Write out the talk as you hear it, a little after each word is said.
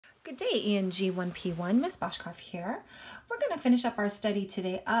Good day, ENG 1P1, Ms. Boshcoff here. We're going to finish up our study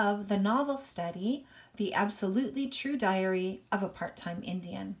today of the novel study, The Absolutely True Diary of a Part-Time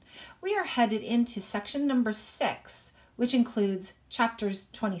Indian. We are headed into section number 6, which includes chapters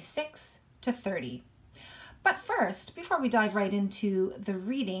 26 to 30. But first, before we dive right into the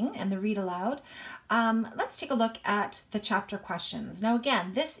reading and the read aloud, let's take a look at the chapter questions. Now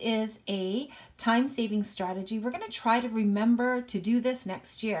again, this is a time-saving strategy. We're going to try to remember to do this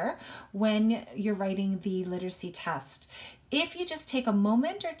next year when you're writing the literacy test. If you just take a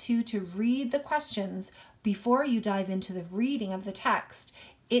moment or two to read the questions before you dive into the reading of the text,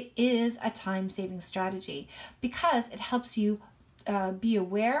 it is a time-saving strategy because it helps you be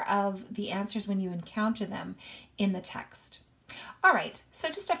aware of the answers when you encounter them in the text. All right, so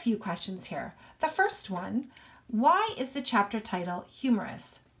just a few questions here. The first one, why is the chapter title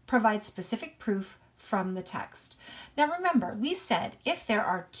humorous? Provide specific proof from the text. Now remember, we said if there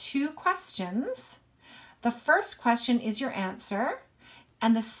are two questions, the first question is your answer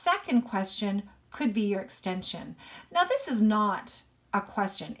and the second question could be your extension. Now this is not a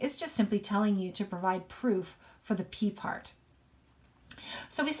question, it's just simply telling you to provide proof for the P part.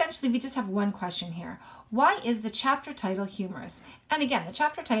 So essentially, we just have one question here. Why is the chapter title humorous? And again, the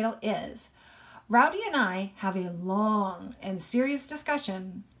chapter title is, Rowdy and I have a long and serious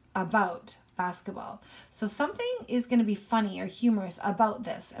discussion about basketball. So something is going to be funny or humorous about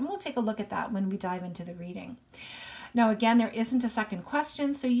this, and we'll take a look at that when we dive into the reading. Now again, there isn't a second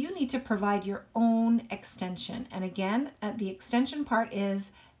question, so you need to provide your own extension. And again, the extension part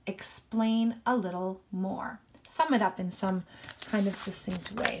is explain a little more. Sum it up in some kind of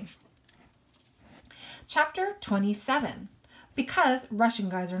succinct way. Chapter 27, because Russian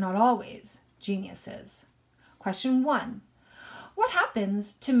guys are not always geniuses. Question 1, what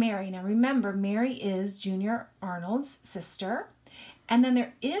happens to Mary? Now remember, Mary is Junior Arnold's sister. And then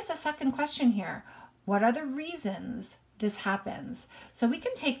there is a second question here. What are the reasons this happens? So we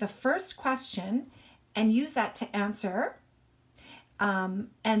can take the first question and use that to answer and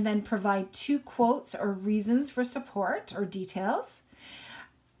then provide two quotes or reasons for support or details.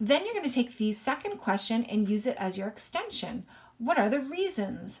 Then you're going to take the second question and use it as your extension. What are the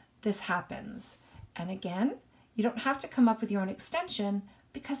reasons this happens? And again, you don't have to come up with your own extension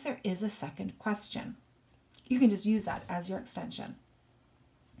because there is a second question. You can just use that as your extension.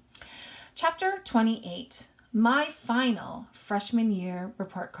 Chapter 28, my final freshman year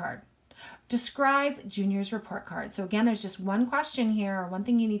report card. Describe Junior's report card. So again, there's just one question here or one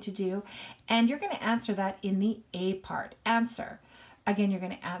thing you need to do, and you're going to answer that in the A part, answer. Again, you're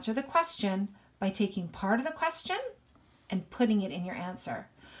going to answer the question by taking part of the question and putting it in your answer.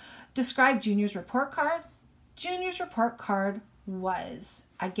 Describe Junior's report card. Junior's report card was,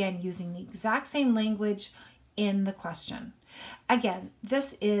 again, using the exact same language in the question. Again,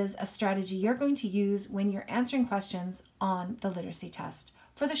 this is a strategy you're going to use when you're answering questions on the literacy test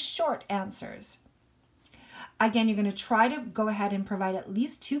for the short answers. Again, you're going to try to go ahead and provide at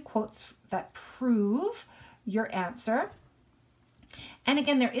least two quotes that prove your answer. And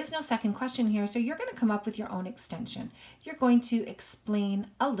again, there is no second question here, so you're going to come up with your own extension. You're going to explain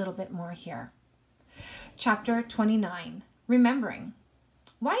a little bit more here. Chapter 29, Remembering.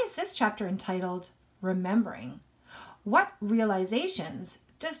 Why is this chapter entitled Remembering? What realizations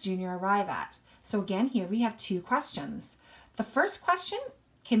does Junior arrive at? So again, here we have two questions. The first question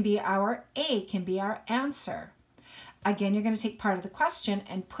can be our A, can be our answer. Again, you're going to take part of the question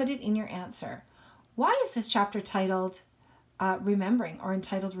and put it in your answer. Why is this chapter titled Remembering or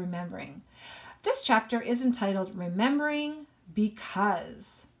entitled Remembering? This chapter is entitled Remembering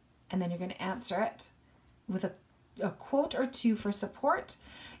because, and then you're going to answer it with a quote or two for support.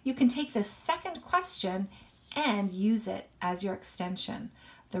 You can take this second question and use it as your extension.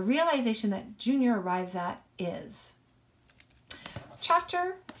 The realization that Junior arrives at is.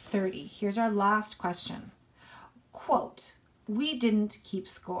 Chapter 30, here's our last question. Quote, we didn't keep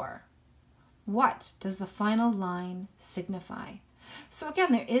score. What does the final line signify? So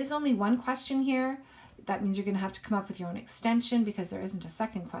again, there is only one question here. That means you're going to have to come up with your own extension because there isn't a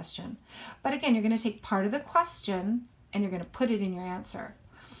second question. But again, you're going to take part of the question and you're going to put it in your answer.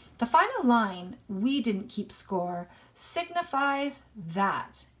 The final line, we didn't keep score, signifies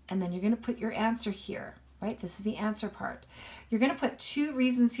that. And then you're going to put your answer here. Right? This is the answer part. You're going to put two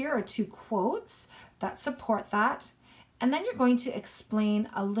reasons here or two quotes that support that. And then you're going to explain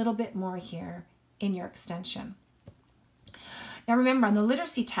a little bit more here in your extension. Now remember, on the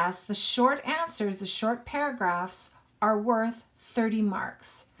literacy test, the short answers, the short paragraphs are worth 30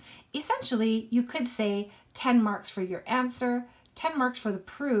 marks. Essentially, you could say 10 marks for your answer, 10 marks for the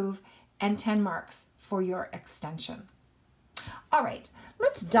prove, and 10 marks for your extension. All right,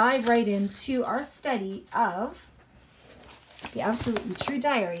 let's dive right into our study of The Absolutely True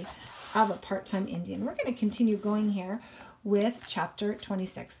Diary of a Part-Time Indian. We're going to continue going here with chapter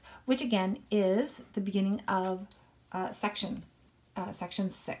 26, which again is the beginning of section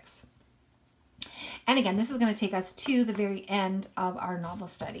 6. And again, this is going to take us to the very end of our novel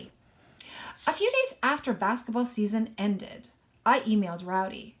study. A few days after basketball season ended, I emailed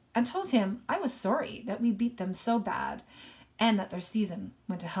Rowdy and told him I was sorry that we beat them so bad and that their season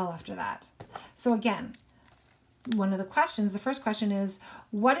went to hell after that. So again, one of the first question is,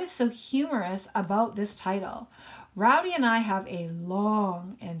 what is so humorous about this title? Rowdy and I have a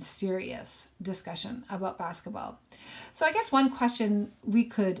long and serious discussion about basketball. So I guess one question we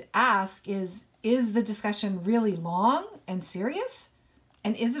could ask is the discussion really long and serious?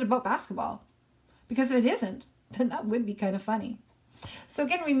 And is it about basketball? Because if it isn't, then that would be kind of funny. So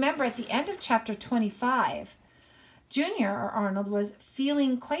again, remember at the end of chapter 25, Junior, or Arnold, was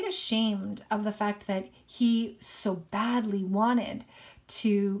feeling quite ashamed of the fact that he so badly wanted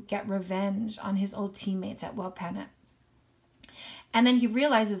to get revenge on his old teammates at Wellpennant. And then he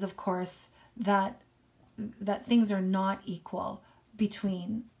realizes, of course, that things are not equal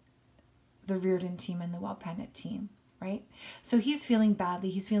between the Reardon team and the Wellpennant team, right? So he's feeling badly,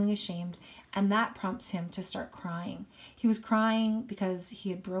 he's feeling ashamed, and that prompts him to start crying. He was crying because he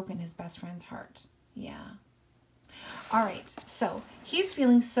had broken his best friend's heart. Yeah. All right, so he's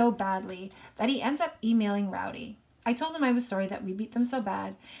feeling so badly that he ends up emailing Rowdy. I told him I was sorry that we beat them so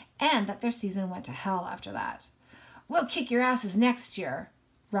bad and that their season went to hell after that. We'll kick your asses next year,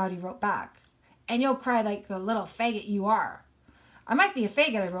 Rowdy wrote back. And you'll cry like the little faggot you are. I might be a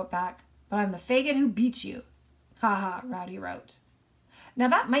faggot, I wrote back, but I'm the faggot who beat you. Ha ha, Rowdy wrote. Now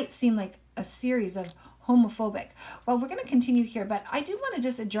that might seem like a series of homophobic. Well, we're going to continue here, but I do want to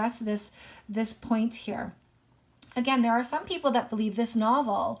just address this point here. Again, there are some people that believe this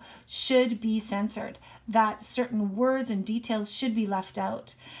novel should be censored, that certain words and details should be left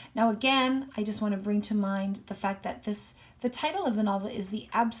out. Now, again, I just want to bring to mind the fact that the title of the novel is The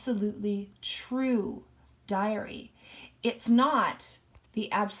Absolutely True Diary. It's not the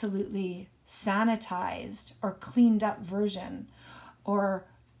absolutely sanitized or cleaned up version or,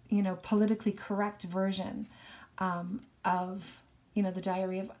 politically correct version of, the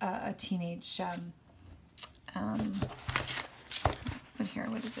diary of a teenage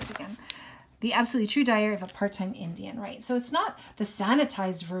what is it again? The Absolutely True Diary of a Part-Time Indian, right? So it's not the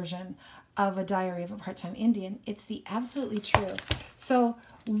sanitized version of a diary of a part-time Indian. It's the absolutely true. So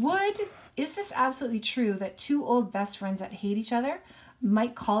is this absolutely true that two old best friends that hate each other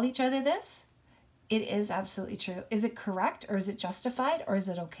might call each other this? It is absolutely true. Is it correct, or is it justified, or is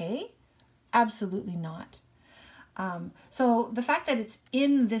it okay? Absolutely not. So the fact that it's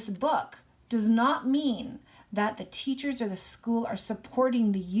in this book does not mean that the teachers or the school are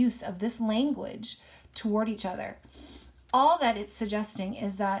supporting the use of this language toward each other. All that it's suggesting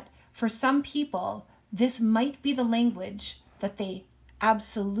is that for some people, this might be the language that they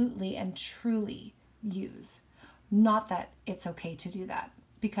absolutely and truly use. Not that it's okay to do that,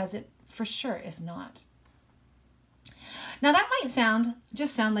 because it for sure is not. Now that might sound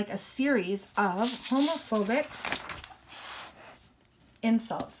like a series of homophobic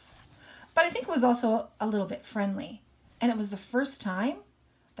insults. But I think it was also a little bit friendly. And it was the first time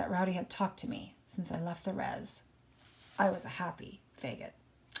that Rowdy had talked to me since I left the res. I was a happy faggot.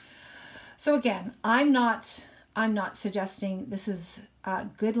 So again, I'm not suggesting this is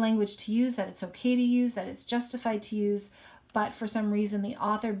good language to use, that it's okay to use, that it's justified to use. But for some reason, the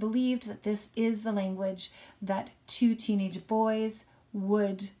author believed that this is the language that two teenage boys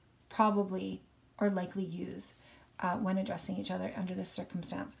would probably or likely use when addressing each other under this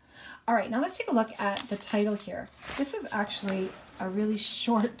circumstance. All right, now let's take a look at the title here. This is actually a really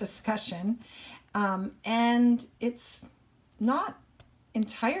short discussion, and it's not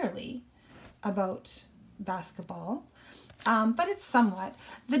entirely about basketball, but it's somewhat.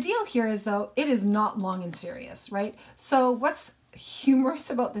 The deal here is, though, it is not long and serious, right? So what's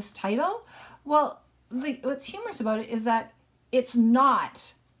humorous about this title? Well, what's humorous about it is that it's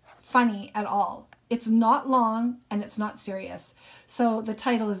not funny at all. It's not long and it's not serious. So the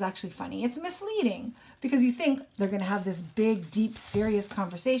title is actually funny. It's misleading because you think they're going to have this big, deep, serious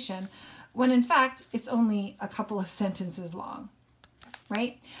conversation when in fact it's only a couple of sentences long,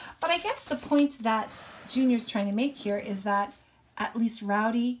 right? But I guess the point that Junior's trying to make here is that at least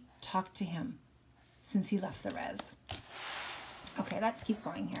Rowdy talked to him since he left the res. Okay, let's keep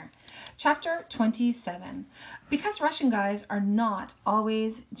going here. Chapter 27. Because Russian guys are not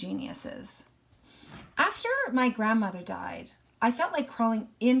always geniuses. After my grandmother died, I felt like crawling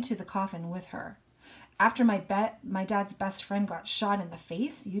into the coffin with her. After my dad's best friend got shot in the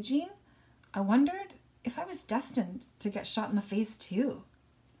face, Eugene, I wondered if I was destined to get shot in the face too.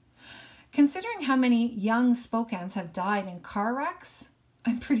 Considering how many young Spokanes have died in car wrecks,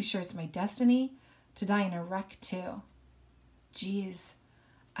 I'm pretty sure it's my destiny to die in a wreck too. Geez,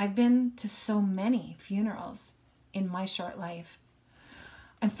 I've been to so many funerals in my short life.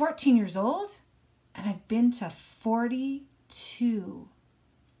 I'm 14 years old and I've been to 42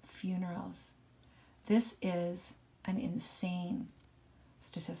 funerals. This is an insane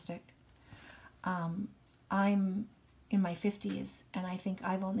statistic. I'm in my 50s and I think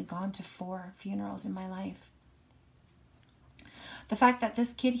I've only gone to 4 funerals in my life. The fact that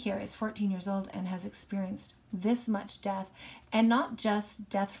this kid here is 14 years old and has experienced this much death, and not just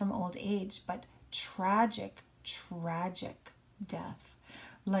death from old age, but tragic death,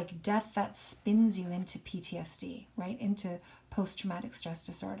 like death that spins you into PTSD, right? Into post-traumatic stress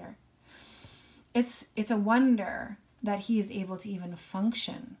disorder. It's a wonder that he is able to even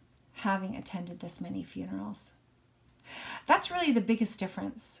function having attended this many funerals. That's really the biggest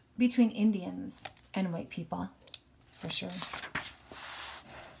difference between Indians and white people, for sure.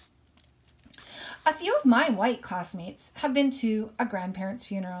 A few of my white classmates have been to a grandparent's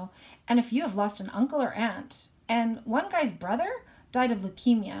funeral, and a few have lost an uncle or aunt, and one guy's brother died of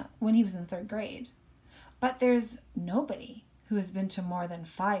leukemia when he was in 3rd grade. But there's nobody who has been to more than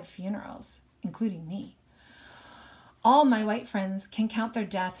 5 funerals, including me. All my white friends can count their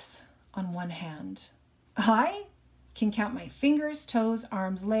deaths on one hand. I can count my fingers, toes,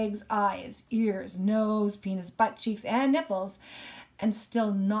 arms, legs, eyes, ears, nose, penis, butt cheeks, and nipples, and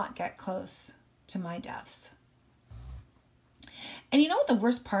still not get close to my deaths. And you know what the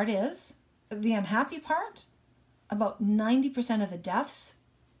worst part is? The unhappy part? About 90% of the deaths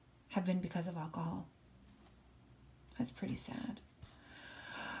have been because of alcohol. That's pretty sad.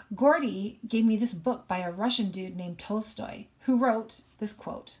 Gordy gave me this book by a Russian dude named Tolstoy, who wrote this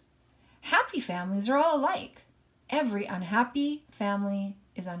quote: "Happy families are all alike. Every unhappy family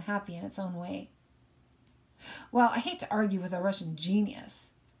is unhappy in its own way." Well, I hate to argue with a Russian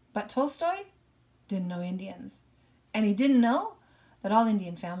genius, but Tolstoy didn't know Indians. And he didn't know that all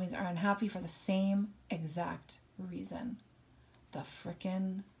Indian families are unhappy for the same exact reason: the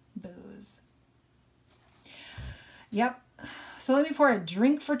frickin' booze. Yep. So let me pour a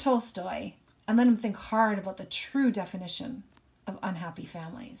drink for Tolstoy and let him think hard about the true definition of unhappy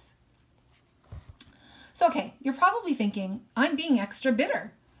families. So, okay, you're probably thinking, I'm being extra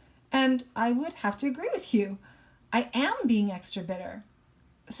bitter. And I would have to agree with you. I am being extra bitter.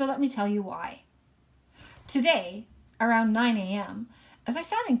 So let me tell you why. Today, around 9 a.m., as I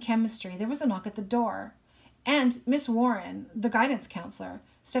sat in chemistry, there was a knock at the door, and Miss Warren, the guidance counselor,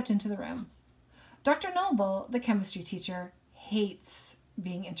 stepped into the room. Dr. Noble, the chemistry teacher, hates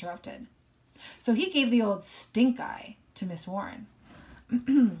being interrupted. So he gave the old stink eye to Miss Warren.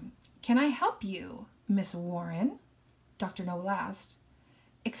 "Can I help you, Miss Warren?" Dr. Noble asked,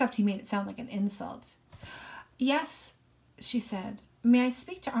 except he made it sound like an insult. "Yes," she said. "May I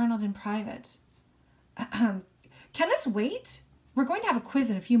speak to Arnold in private?" "Can this wait? We're going to have a quiz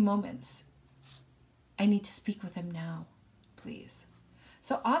in a few moments." "I need to speak with him now, please."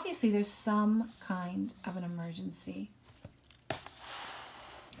 So obviously there's some kind of an emergency.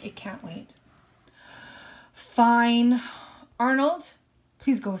 It can't wait. "Fine. Arnold,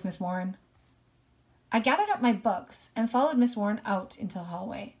 please go with Miss Warren." I gathered up my books and followed Miss Warren out into the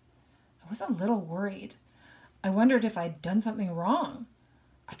hallway. I was a little worried. I wondered if I'd done something wrong.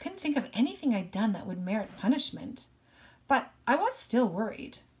 I couldn't think of anything I'd done that would merit punishment, but I was still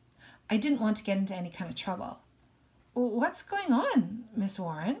worried. I didn't want to get into any kind of trouble. "What's going on, Miss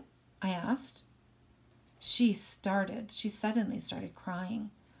Warren?" I asked. She suddenly started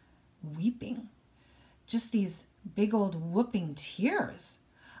crying, weeping. Just these big old whooping tears.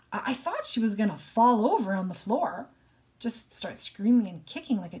 I thought she was going to fall over on the floor, just start screaming and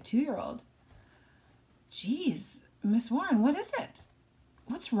kicking like a 2-year-old. "Geez, Miss Warren, what is it?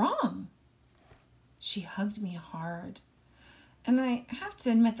 What's wrong?" She hugged me hard, and I have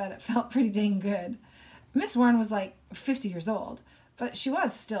to admit that it felt pretty dang good. Miss Warren was like 50 years old, but she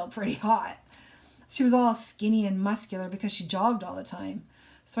was still pretty hot. She was all skinny and muscular because she jogged all the time,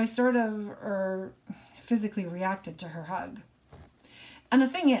 so I sort of physically reacted to her hug. And the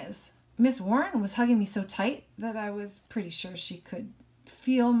thing is, Miss Warren was hugging me so tight that I was pretty sure she could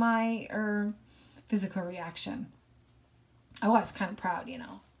feel my physical reaction. I was kind of proud, you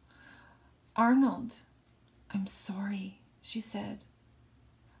know. "Arnold, I'm sorry," she said,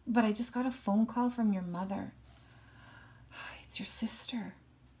 "but I just got a phone call from your mother. It's your sister.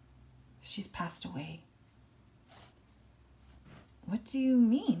 She's passed away." "What do you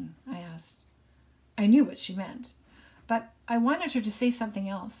mean?" I asked. I knew what she meant, but I wanted her to say something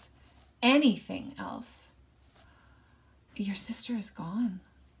else. Anything else. Your sister is gone,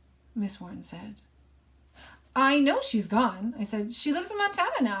 Miss Warren said. I know she's gone, I said. She lives in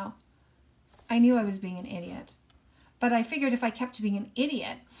Montana now. I knew I was being an idiot, but I figured if I kept being an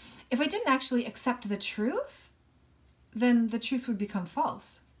idiot, if I didn't actually accept the truth, then the truth would become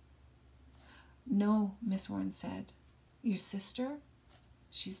false. No, Miss Warren said. Your sister?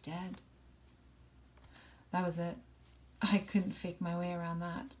 She's dead. That was it. I couldn't fake my way around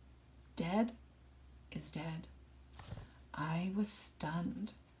that. Dead is dead. I was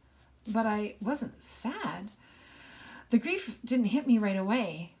stunned, but I wasn't sad. The grief didn't hit me right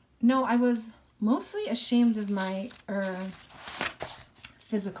away. No, I was mostly ashamed of my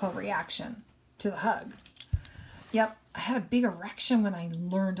physical reaction to the hug. Yep, I had a big erection when I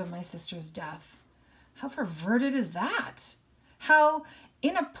learned of my sister's death. How perverted is that? How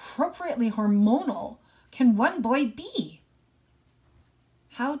inappropriately hormonal can one boy be?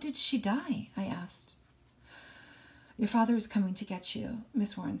 How did she die? I asked. Your father is coming to get you,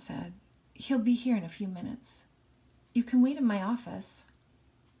 Miss Warren said. He'll be here in a few minutes. You can wait in my office.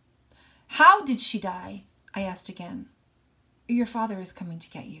 How did she die? I asked again. Your father is coming to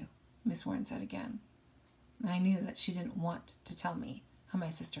get you, Miss Warren said again. I knew that she didn't want to tell me how my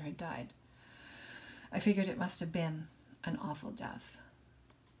sister had died. I figured it must have been an awful death.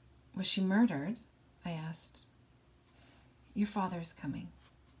 Was she murdered? I asked. Your father is coming.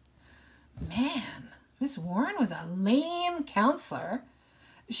 Man, Miss Warren was a lame counselor.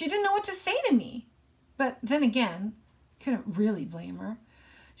 She didn't know what to say to me. But then again, couldn't really blame her.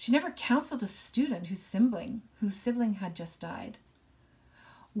 She never counseled a student whose sibling had just died.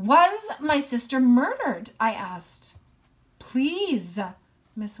 Was my sister murdered? I asked. Please,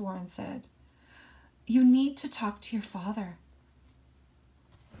 Miss Warren said. You need to talk to your father.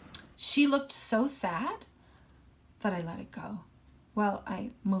 She looked so sad that I let it go. Well,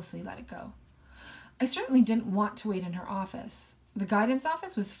 I mostly let it go. I certainly didn't want to wait in her office. The guidance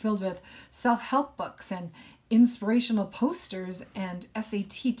office was filled with self-help books and inspirational posters and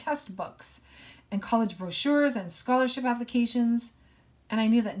SAT test books and college brochures and scholarship applications. And I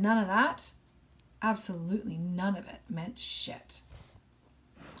knew that none of that, absolutely none of it, meant shit.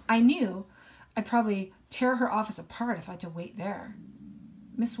 I knew I'd probably tear her office apart if I had to wait there.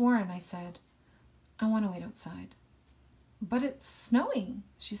 Miss Warren, I said, I want to wait outside. But it's snowing,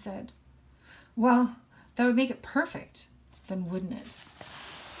 she said. Well, that would make it perfect, then wouldn't it?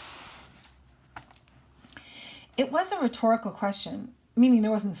 It was a rhetorical question, meaning there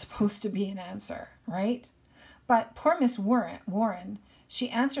wasn't supposed to be an answer, right? But poor Miss Warren, she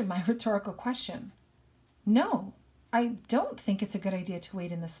answered my rhetorical question. No, I don't think it's a good idea to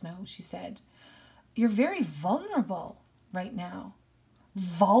wait in the snow, she said. You're very vulnerable right now.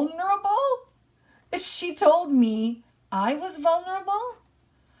 Vulnerable? She told me I was vulnerable?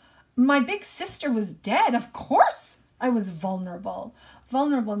 My big sister was dead. Of course I was vulnerable.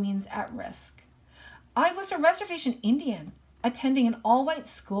 Vulnerable means at risk. I was a reservation Indian attending an all-white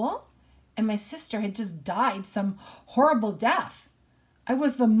school, and my sister had just died some horrible death. I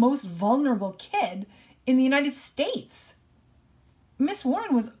was the most vulnerable kid in the United States. Miss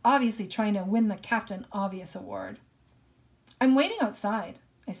Warren was obviously trying to win the Captain Obvious award. I'm waiting outside,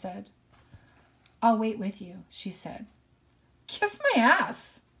 I said. I'll wait with you, she said. Kiss my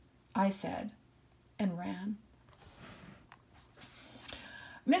ass, I said, and ran.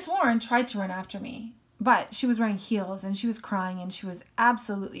 Miss Warren tried to run after me, but she was wearing heels and she was crying and she was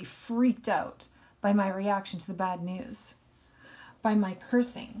absolutely freaked out by my reaction to the bad news, by my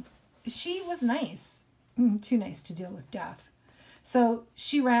cursing. She was nice, too nice to deal with death. So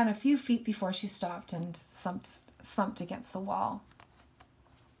she ran a few feet before she stopped and slumped against the wall.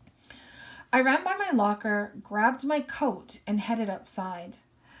 I ran by my locker, grabbed my coat, and headed outside.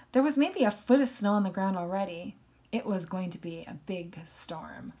 There was maybe a foot of snow on the ground already. It was going to be a big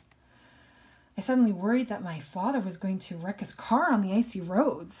storm. I suddenly worried that my father was going to wreck his car on the icy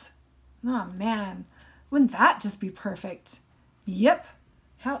roads. Oh man, wouldn't that just be perfect? Yep,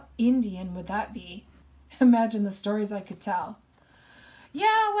 how Indian would that be? Imagine the stories I could tell.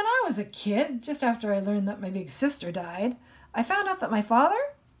 Yeah, when I was a kid, just after I learned that my big sister died, I found out that my father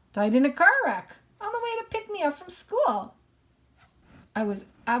died in a car wreck on the way to pick me up from school. I was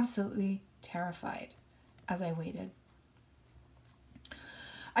absolutely terrified as I waited.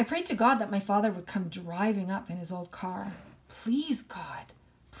 I prayed to God that my father would come driving up in his old car. Please, God,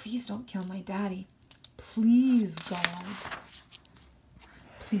 please don't kill my daddy. Please, God.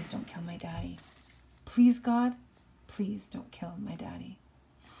 Please don't kill my daddy. Please, God, please don't kill my daddy.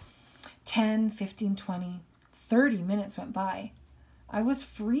 10, 15, 20, 30 minutes went by. I was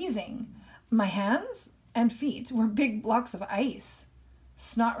freezing. My hands and feet were big blocks of ice.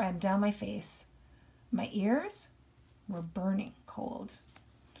 Snot ran down my face. My ears were burning cold.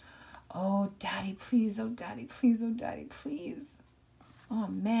 Oh, Daddy, please. Oh, Daddy, please. Oh, Daddy, please. Oh,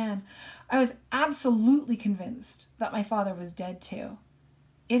 man. I was absolutely convinced that my father was dead, too.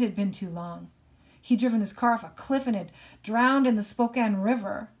 It had been too long. He'd driven his car off a cliff and had drowned in the Spokane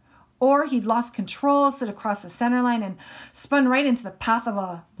River. Or he'd lost control, slid across the center line, and spun right into the path of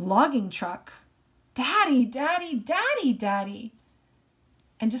a logging truck. Daddy, Daddy, Daddy, Daddy.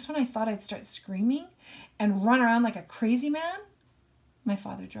 And just when I thought I'd start screaming and run around like a crazy man, my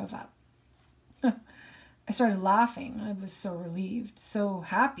father drove up. I started laughing. I was so relieved, so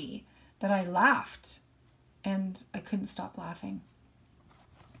happy that I laughed, and I couldn't stop laughing.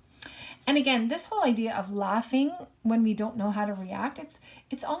 And again, this whole idea of laughing when we don't know how to react,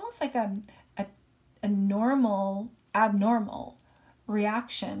 it's almost like a normal, abnormal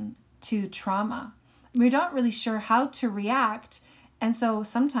reaction to trauma. We're not really sure how to react, and so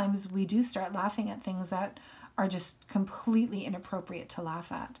sometimes we do start laughing at things that are just completely inappropriate to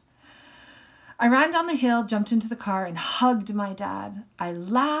laugh at. I ran down the hill, jumped into the car, and hugged my dad. I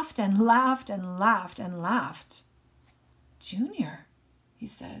laughed and laughed and laughed and laughed. "Junior," he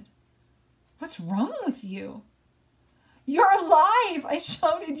said, "what's wrong with you?" "You're alive!" I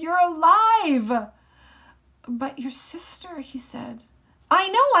shouted. "You're alive!" "But your sister," he said. I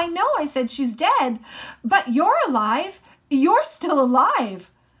know, I said. "She's dead, but you're alive. You're still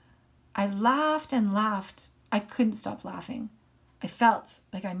alive." I laughed and laughed. I couldn't stop laughing. I felt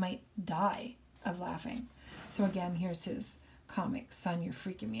like I might die of laughing. So again, here's his comic, "Son, you're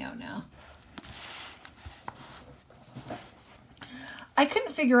freaking me out now." I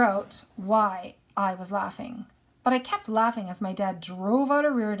couldn't figure out why I was laughing, but I kept laughing as my dad drove out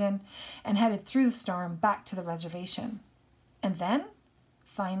of Reardon and headed through the storm back to the reservation. And then,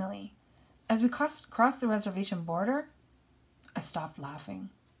 finally, as we crossed the reservation border, I stopped laughing.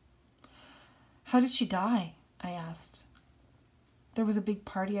 "How did she die?" I asked. "There was a big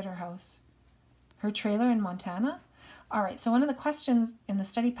party at her house." "Her trailer in Montana?" All right, so one of the questions in the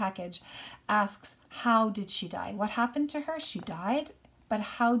study package asks, how did she die? What happened to her? She died, but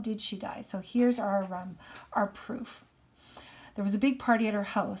how did she die? So here's our proof. "There was a big party at her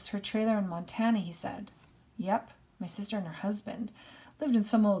house, her trailer in Montana," he said. "Yep, my sister and her husband lived in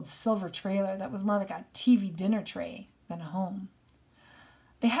some old silver trailer that was more like a TV dinner tray than a home."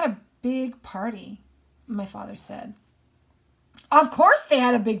 "They had a big party," my father said. "Of course they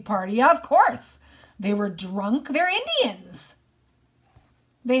had a big party, of course. They were drunk, they're Indians."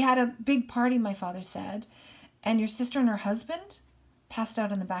 "They had a big party," my father said, "and your sister and her husband passed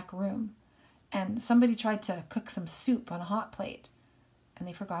out in the back room, and somebody tried to cook some soup on a hot plate, and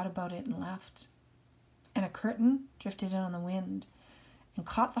they forgot about it and left. And a curtain drifted in on the wind and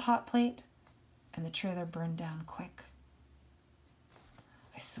caught the hot plate, and the trailer burned down quick."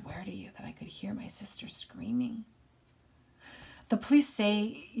 I swear to you that I could hear my sister screaming. "The police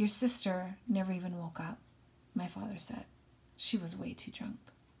say your sister never even woke up," my father said. "She was way too drunk."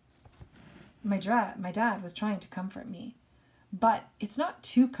 My dad was trying to comfort me, but it's not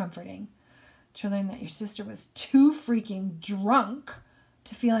too comforting to learn that your sister was too freaking drunk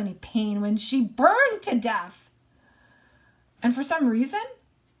to feel any pain when she burned to death. And for some reason,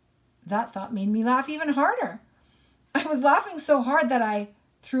 that thought made me laugh even harder. I was laughing so hard that I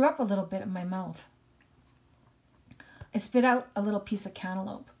threw up a little bit in my mouth. I spit out a little piece of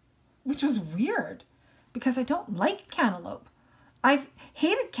cantaloupe, which was weird because I don't like cantaloupe. I've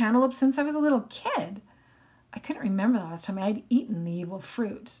hated cantaloupe since I was a little kid. I couldn't remember the last time I'd eaten the evil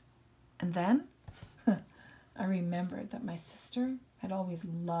fruit. And then I remembered that my sister had always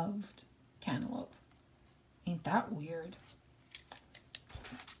loved cantaloupe. Ain't that weird?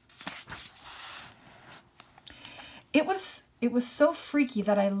 It was so freaky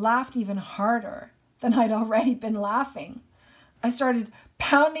that I laughed even harder than I'd already been laughing. I started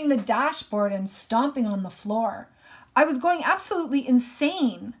pounding the dashboard and stomping on the floor. I was going absolutely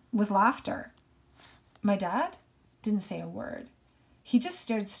insane with laughter. My dad didn't say a word. He just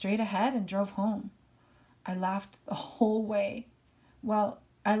stared straight ahead and drove home. I laughed the whole way. Well,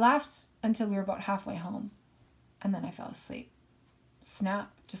 I laughed until we were about halfway home, and then I fell asleep.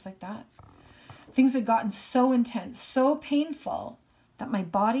 Snap, just like that. Things had gotten so intense, so painful, that my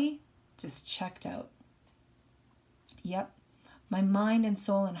body just checked out. Yep, my mind and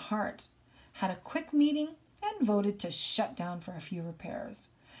soul and heart had a quick meeting and voted to shut down for a few repairs.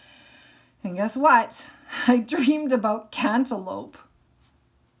 And guess what? I dreamed about cantaloupe.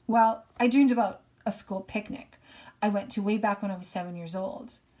 Well, I dreamed about a school picnic I went to way back when I was 7 years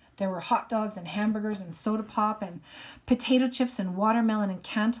old. There were hot dogs and hamburgers and soda pop and potato chips and watermelon and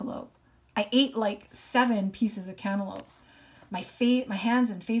cantaloupe. I ate like 7 pieces of cantaloupe. My hands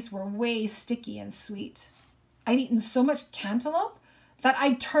and face were way sticky and sweet. I'd eaten so much cantaloupe that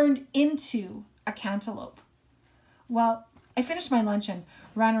I turned into a cantaloupe. Well, I finished my lunch and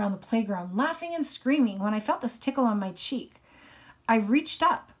ran around the playground laughing and screaming when I felt this tickle on my cheek. I reached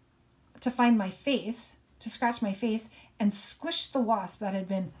up to find my face, to scratch my face, and squished the wasp that had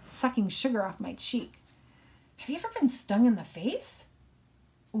been sucking sugar off my cheek. Have you ever been stung in the face?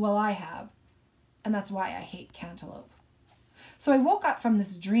 Well, I have, and that's why I hate cantaloupe. So I woke up from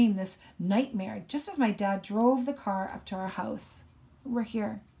this dream, this nightmare, just as my dad drove the car up to our house. We're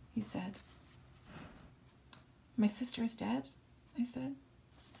here, he said. My sister is dead, I said.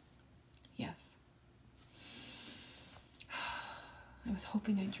 Yes. I was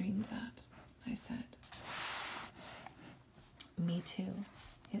hoping I dreamed that, I said. Me too,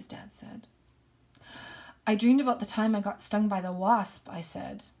 his dad said. I dreamed about the time I got stung by the wasp, I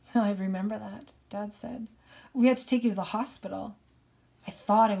said. I remember that, Dad said. We had to take you to the hospital. I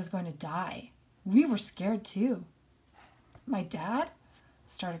thought I was going to die. We were scared too. My dad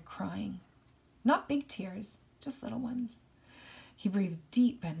started crying. Not big tears, just little ones. He breathed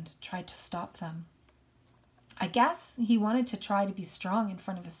deep and tried to stop them. I guess he wanted to try to be strong in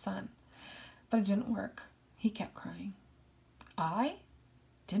front of his son, but it didn't work. He kept crying. I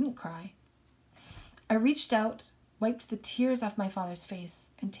didn't cry. I reached out, wiped the tears off my father's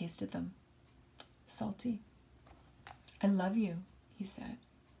face, and tasted them. Salty. I love you, he said.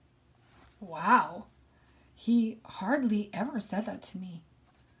 Wow. He hardly ever said that to me.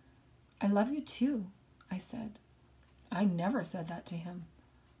 I love you too, I said. I never said that to him.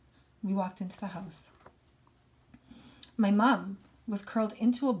 We walked into the house. My mom was curled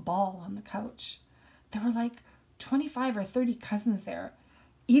into a ball on the couch. There were like 25 or 30 cousins there,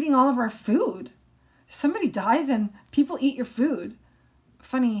 eating all of our food. Somebody dies and people eat your food.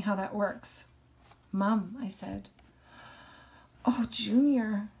 Funny how that works. Mom, I said. Oh,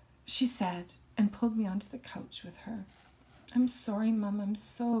 Junior, she said, and pulled me onto the couch with her. I'm sorry, Mom, I'm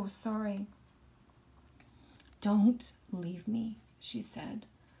so sorry. Don't leave me, she said.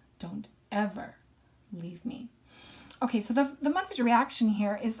 Don't ever leave me. Okay, so the mother's reaction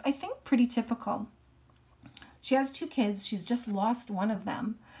here is, I think, pretty typical. She has 2 kids. She's just lost one of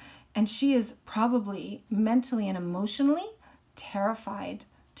them. And she is probably mentally and emotionally terrified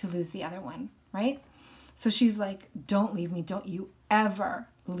to lose the other one, right? So she's like, don't leave me. Don't you ever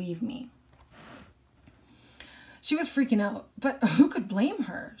leave me. She was freaking out, but who could blame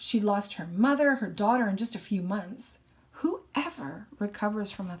her? She'd lost her mother, her daughter in just a few months. Whoever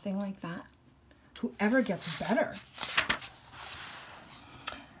recovers from a thing like that? Whoever gets better?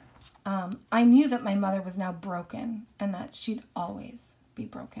 I knew that my mother was now broken and that she'd always be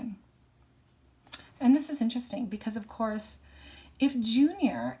broken. And this is interesting because, of course, if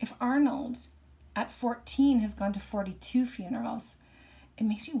Arnold at 14 has gone to 42 funerals, it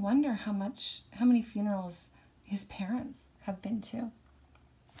makes you wonder how many funerals his parents have been to.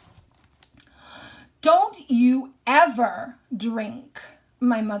 Don't you ever drink,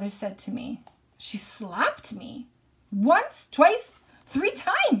 my mother said to me. She slapped me once, twice, 3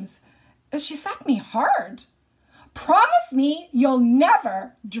 times. She slapped me hard. Promise me you'll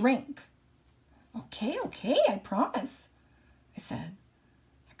never drink. Okay, I promise, I said.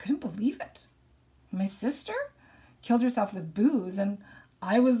 I couldn't believe it. My sister killed herself with booze, and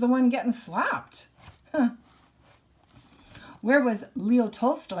I was the one getting slapped. Huh. Where was Leo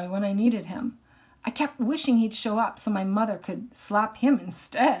Tolstoy when I needed him? I kept wishing he'd show up so my mother could slap him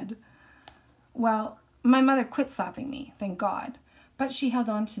instead. Well, my mother quit slapping me, thank God, but she held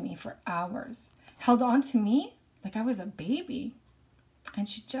on to me for hours. Held on to me like I was a baby. And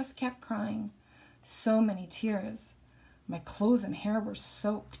she just kept crying. So many tears. My clothes and hair were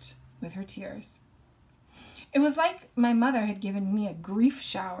soaked with her tears. It was like my mother had given me a grief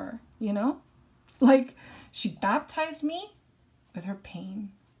shower, you know? Like she baptized me with her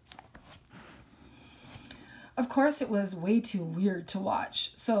pain. Of course, it was way too weird to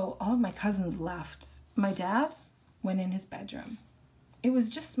watch, so all of my cousins left. My dad went in his bedroom. It was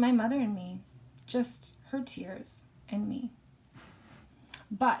just my mother and me, just her tears and me.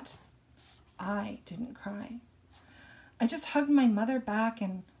 But I didn't cry. I just hugged my mother back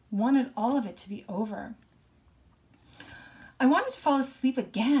and wanted all of it to be over. I wanted to fall asleep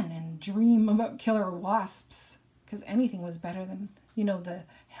again and dream about killer wasps, because anything was better than, the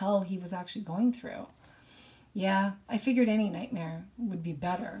hell he was actually going through. Yeah, I figured any nightmare would be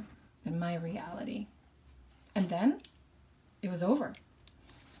better than my reality. And then it was over.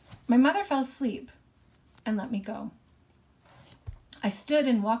 My mother fell asleep and let me go. I stood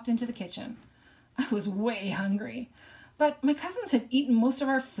and walked into the kitchen. I was way hungry, but my cousins had eaten most of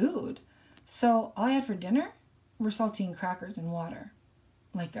our food. So all I had for dinner were saltine crackers and water.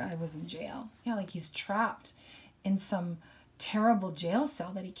 Like I was in jail. Yeah, like he's trapped in some terrible jail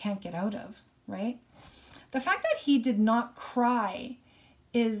cell that he can't get out of, right? The fact that he did not cry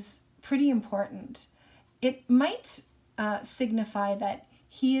is pretty important. It might signify that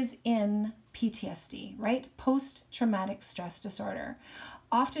he is in PTSD, right? Post-traumatic stress disorder.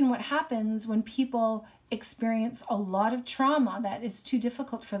 Often what happens when people experience a lot of trauma that is too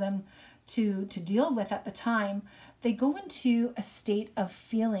difficult for them to deal with at the time, they go into a state of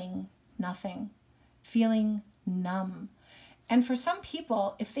feeling nothing, feeling numb. And for some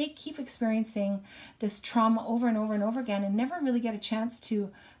people, if they keep experiencing this trauma over and over and over again and never really get a chance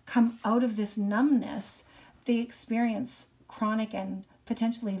to come out of this numbness, they experience chronic and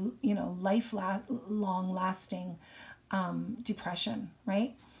potentially, lifelong lasting depression,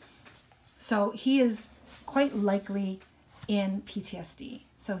 right? So he is quite likely in PTSD.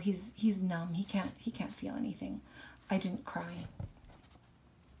 So he's numb. He can't feel anything. I didn't cry.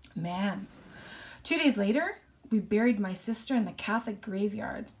 Man. 2 days later, we buried my sister in the Catholic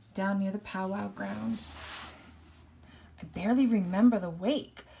graveyard down near the powwow ground. I barely remember the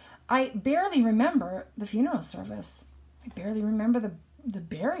wake. I barely remember the funeral service. I barely remember the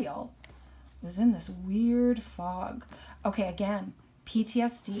burial. It was in this weird fog. Okay, again,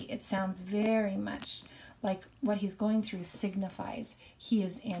 PTSD, it sounds very much like what he's going through signifies he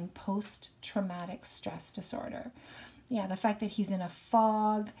is in post-traumatic stress disorder. Yeah, the fact that he's in a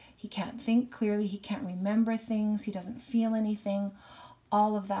fog, he can't think clearly, he can't remember things, he doesn't feel anything,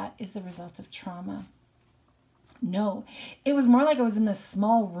 all of that is the result of trauma. No, it was more like I was in this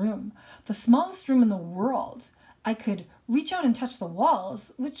small room, the smallest room in the world. I could reach out and touch the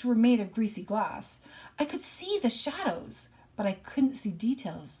walls, which were made of greasy glass. I could see the shadows, but I couldn't see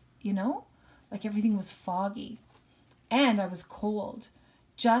details, Like everything was foggy. And I was cold,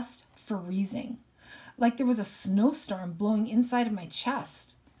 just freezing. Like there was a snowstorm blowing inside of my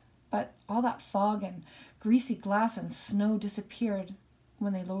chest. But all that fog and greasy glass and snow disappeared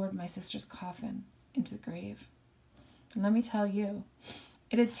when they lowered my sister's coffin into the grave. And let me tell you,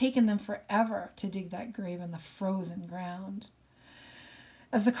 it had taken them forever to dig that grave in the frozen ground.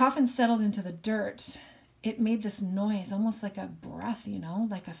 As the coffin settled into the dirt, it made this noise, almost like a breath,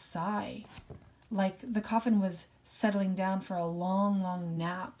 like a sigh. Like the coffin was settling down for a long, long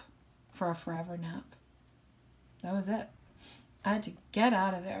nap, for a forever nap. That was it. I had to get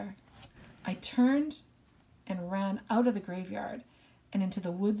out of there. I turned and ran out of the graveyard and into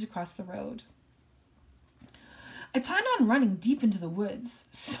the woods across the road. I planned on running deep into the woods,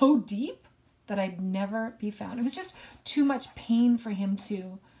 so deep that I'd never be found. It was just too much pain for him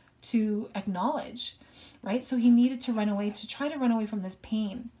to acknowledge, right? So he needed to run away, to try to run away from this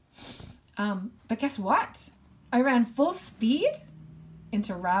pain. But guess what? I ran full speed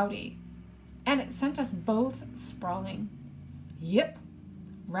into Rowdy, and it sent us both sprawling. Yep,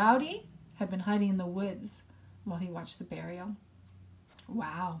 Rowdy had been hiding in the woods while he watched the burial.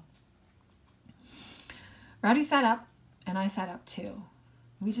 Wow. Rowdy sat up, and I sat up too.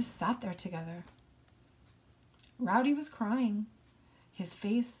 We just sat there together. Rowdy was crying. His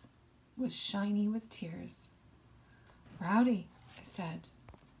face was shiny with tears. Rowdy, I said,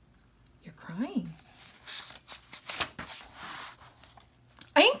 you're crying.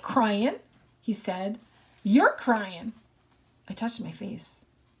 I ain't crying, he said. You're crying. I touched my face.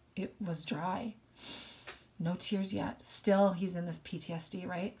 It was dry. No tears yet. Still, he's in this PTSD,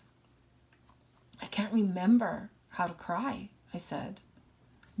 right? I can't remember how to cry, I said.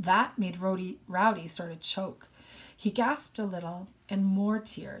 That made Rowdy sort of choke. He gasped a little, and more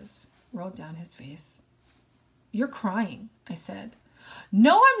tears rolled down his face. You're crying, I said.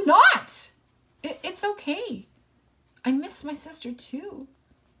 No, I'm not. It's okay. I miss my sister too.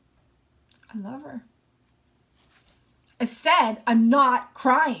 I love her. I said I'm not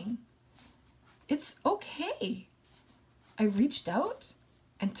crying. It's okay. I reached out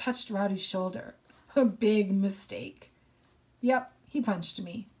and touched Rowdy's shoulder. A big mistake. Yep, he punched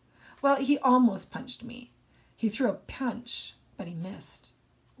me. Well, he almost punched me. He threw a punch, but he missed.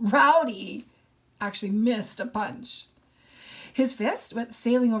 Rowdy actually missed a punch. His fist went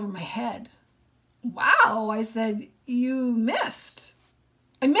sailing over my head. Wow, I said, you missed.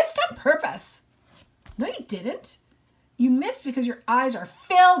 I missed on purpose. No, you didn't. You missed because your eyes are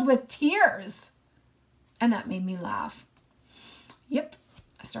filled with tears. And that made me laugh. Yep,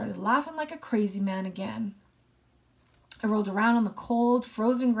 I started laughing like a crazy man again. I rolled around on the cold,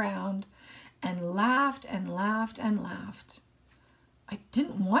 frozen ground and laughed and laughed and laughed. I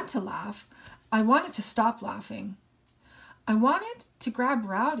didn't want to laugh. I wanted to stop laughing. I wanted to grab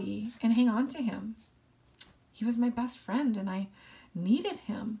Rowdy and hang on to him. He was my best friend and I needed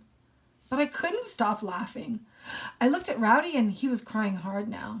him. but I couldn't stop laughing. I looked at Rowdy and he was crying hard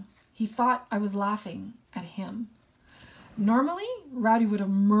now. He thought I was laughing at him. Normally, Rowdy would have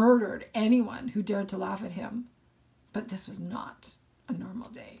murdered anyone who dared to laugh at him. But this was not a normal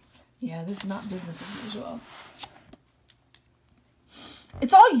day. Yeah, this is not business as usual.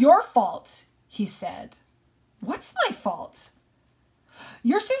 It's all your fault, he said. What's my fault?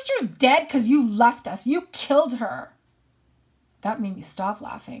 Your sister's dead because you left us. You killed her. That made me stop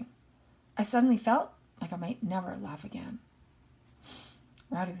laughing. I suddenly felt like I might never laugh again.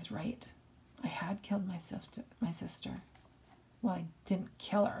 Rowdy was right. I had killed my sister. Well, I didn't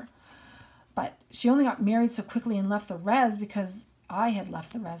kill her. But she only got married so quickly and left the res because I had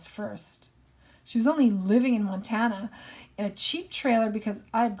left the res first. She was only living in Montana in a cheap trailer because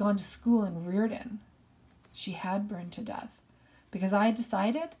I had gone to school in Reardon. She had burned to death because I had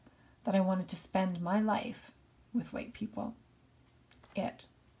decided that I wanted to spend my life with white people. It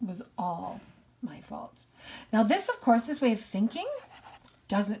was all my fault. Now this, of course, this way of thinking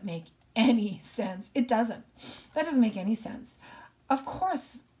doesn't make any sense. It doesn't. That doesn't make any sense. Of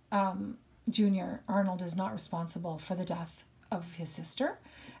course, Junior Arnold is not responsible for the death of his sister.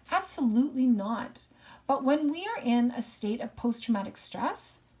 Absolutely not. But when we are in a state of post-traumatic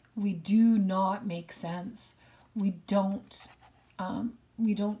stress, we do not make sense. We don't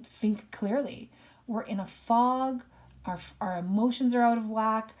think clearly. We're in a fog. Our emotions are out of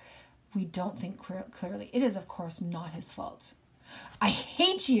whack. We don't think clearly. It is, of course, not his fault. I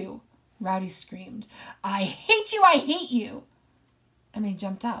hate you, Rowdy screamed. I hate you, I hate you. And they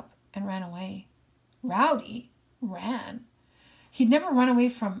jumped up and ran away. Rowdy ran. He'd never run away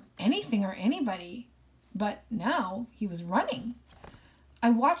from anything or anybody, but now he was running. I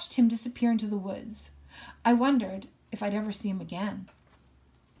watched him disappear into the woods. I wondered if I'd ever see him again.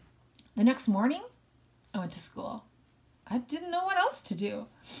 The next morning, I went to school. I didn't know what else to do.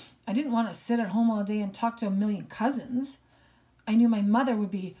 I didn't want to sit at home all day and talk to a million cousins. I knew my mother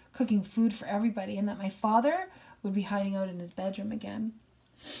would be cooking food for everybody and that my father would be hiding out in his bedroom again.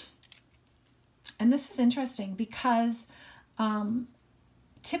 And this is interesting because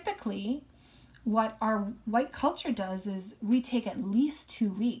typically what our white culture does is we take at least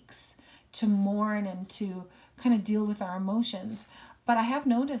 2 weeks to mourn and to kind of deal with our emotions. But I have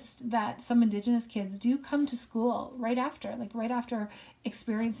noticed that some Indigenous kids do come to school right after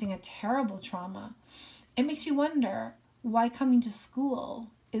experiencing a terrible trauma. It makes you wonder why coming to school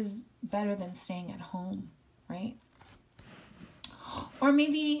is better than staying at home, right? Or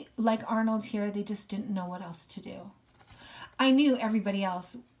maybe, like Arnold here, they just didn't know what else to do. I knew everybody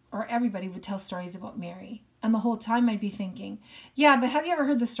would tell stories about Mary. And the whole time I'd be thinking, yeah, but have you ever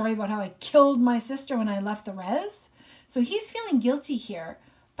heard the story about how I killed my sister when I left the res? So he's feeling guilty here.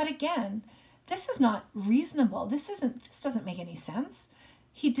 But again, this is not reasonable. This doesn't make any sense.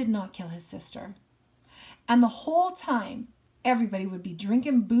 He did not kill his sister. And the whole time, everybody would be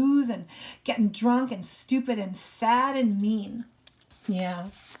drinking booze and getting drunk and stupid and sad and mean. Yeah.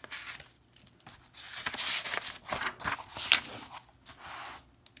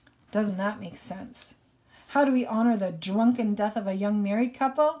 Doesn't that make sense? How do we honor the drunken death of a young married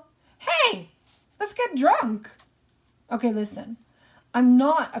couple? Hey, let's get drunk. Okay, listen. I'm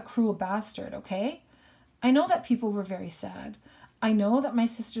not a cruel bastard, okay? I know that people were very sad. I know that my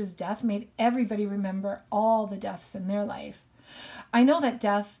sister's death made everybody remember all the deaths in their life. I know that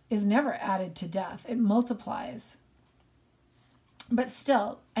death is never added to death. It multiplies. But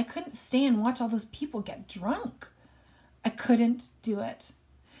still, I couldn't stay and watch all those people get drunk. I couldn't do it.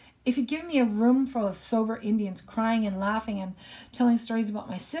 If you'd given me a room full of sober Indians crying and laughing and telling stories about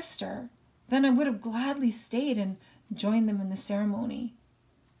my sister, then I would have gladly stayed and joined them in the ceremony.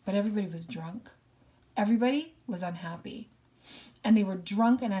 But everybody was drunk. Everybody was unhappy. And they were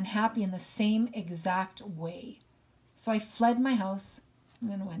drunk and unhappy in the same exact way. So I fled my house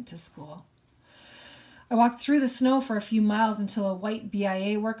and went to school. I walked through the snow for a few miles until a white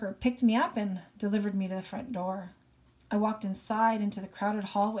BIA worker picked me up and delivered me to the front door. I walked inside into the crowded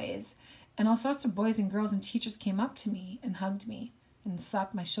hallways, and all sorts of boys and girls and teachers came up to me and hugged me and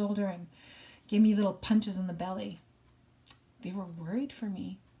slapped my shoulder and gave me little punches in the belly. They were worried for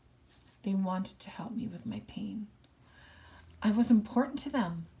me. They wanted to help me with my pain. I was important to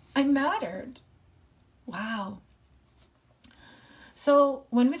them. I mattered. Wow. So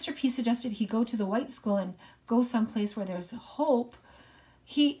when Mr. P suggested he go to the white school and go someplace where there's hope,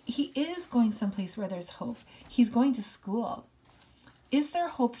 he is going someplace where there's hope. He's going to school. Is there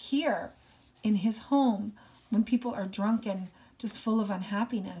hope here in his home when people are drunk and just full of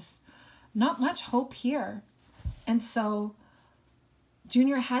unhappiness? Not much hope here. And so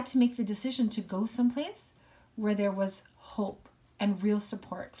Junior had to make the decision to go someplace where there was hope and real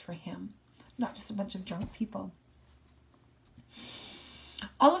support for him. not just a bunch of drunk people.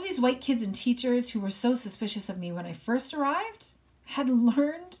 All of these white kids and teachers who were so suspicious of me when I first arrived had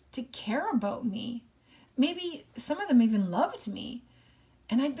learned to care about me. Maybe some of them even loved me,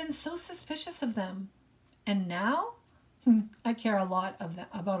 and I'd been so suspicious of them. And now I care a lot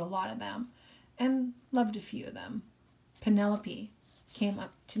about a lot of them and loved a few of them. Penelope came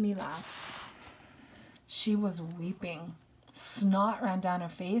up to me last. She was weeping. Snot ran down her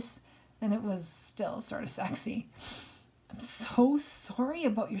face, and it was still sort of sexy. "I'm so sorry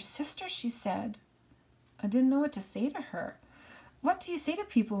about your sister," she said. I didn't know what to say to her. What do you say to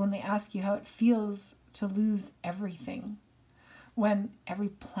people when they ask you how it feels to lose everything? When every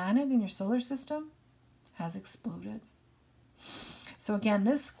planet in your solar system has exploded. So again,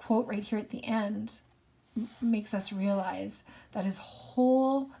 this quote right here at the end makes us realize that his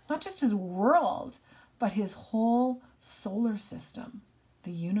whole, not just his world, but his whole solar system,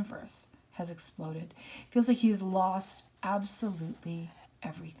 the universe, has exploded. It feels like he's lost absolutely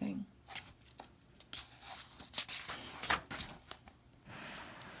everything.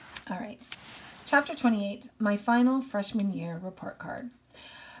 All right, chapter 28, my final freshman year report card.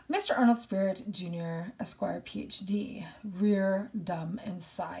 Mr. Arnold Spirit, Jr., Esquire, PhD, Reardon and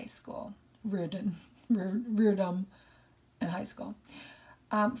Sci School. Reardon and High School.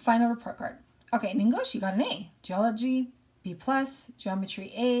 Final report card. Okay, in English, you got an A. Geology, B+,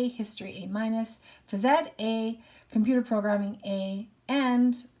 Geometry, A, History, A-, Phys Ed, A, Computer Programming, A,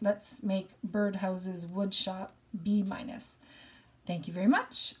 and let's make birdhouses, woodshop, B-. Thank you very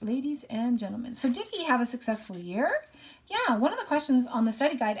much, ladies and gentlemen. So did he have a successful year? Yeah, one of the questions on the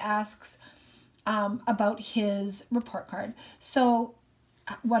study guide asks about his report card. So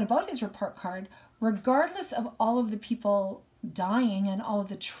what about his report card? Regardless of all of the people dying and all of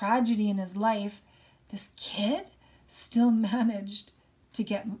the tragedy in his life, this kid still managed to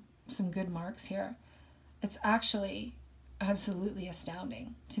get some good marks here. It's actually absolutely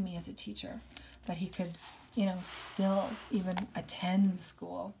astounding to me as a teacher that he could, you know, still even attend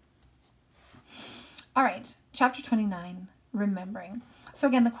school. All right, chapter 29, remembering. So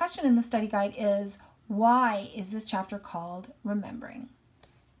again, the question in the study guide is, why is this chapter called Remembering?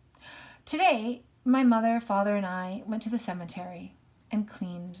 Today, my mother, father, and I went to the cemetery and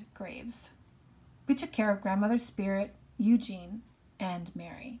cleaned graves. We took care of Grandmother Spirit, Eugene, and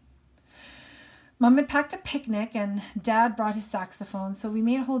Mary. Mom had packed a picnic and Dad brought his saxophone, so we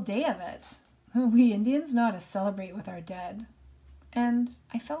made a whole day of it. We Indians know how to celebrate with our dead. And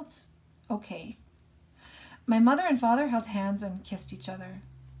I felt okay. My mother and father held hands and kissed each other.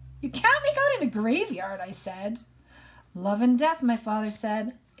 "You can't make out in a graveyard," I said. "Love and death," my father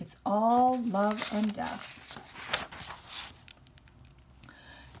said. "It's all love and death."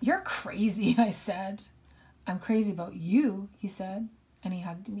 "You're crazy," I said. "I'm crazy about you," he said, and he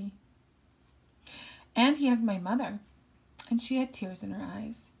hugged me. And he hugged my mother, and she had tears in her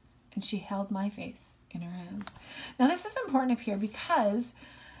eyes, and she held my face in her hands. Now this is important up here because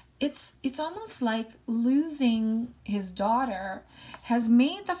it's almost like losing his daughter has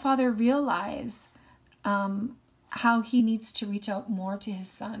made the father realize how he needs to reach out more to his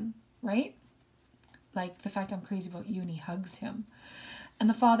son, right? Like the fact, "I'm crazy about you," and he hugs him. And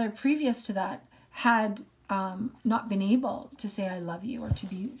the father previous to that had not been able to say "I love you" or to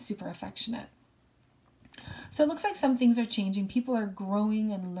be super affectionate. So it looks like some things are changing. People are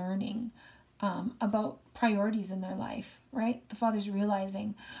growing and learning about priorities in their life, right? The father's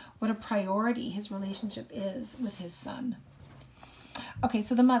realizing what a priority his relationship is with his son. Okay,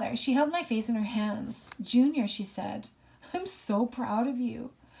 so the mother, she held my face in her hands. "Junior," she said, "I'm so proud of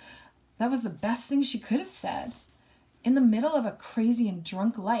you." That was the best thing she could have said. In the middle of a crazy and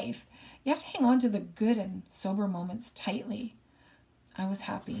drunk life, you have to hang on to the good and sober moments tightly. I was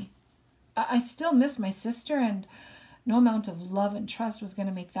happy. I still missed my sister, and no amount of love and trust was going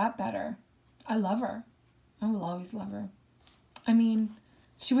to make that better. I love her. I will always love her. I mean,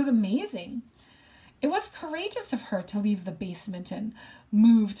 she was amazing. It was courageous of her to leave the basement and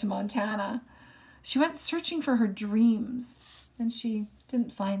move to Montana. She went searching for her dreams, and she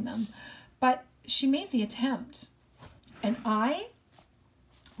didn't find them. But she made the attempt, and I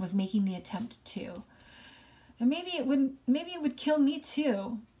was making the attempt too. And maybe it would kill me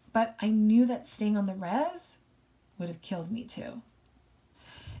too, but I knew that staying on the res would have killed me too.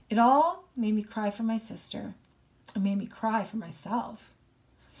 It all made me cry for my sister. It made me cry for myself.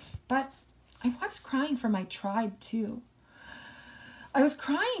 But I was crying for my tribe too. I was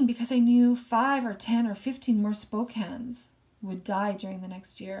crying because I knew 5 or 10 or 15 more Spokanes would die during the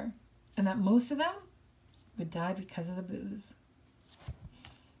next year, and that most of them would die because of the booze.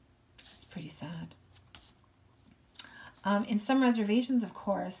 It's pretty sad. In some reservations, of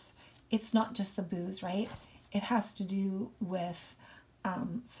course, it's not just the booze, right? It has to do with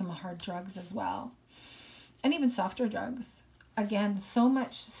some hard drugs as well. And even softer drugs. Again, so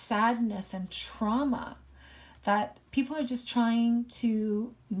much sadness and trauma that people are just trying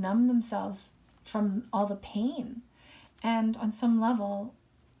to numb themselves from all the pain. And on some level,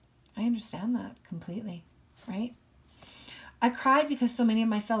 I understand that completely, right? I cried because so many of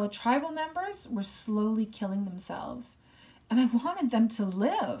my fellow tribal members were slowly killing themselves. And I wanted them to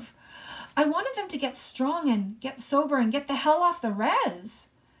live. I wanted them to get strong and get sober and get the hell off the res.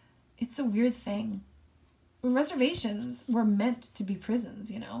 It's a weird thing. Reservations were meant to be prisons,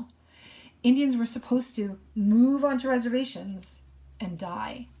 you know. Indians were supposed to move onto reservations and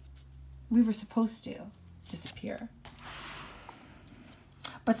die. We were supposed to disappear.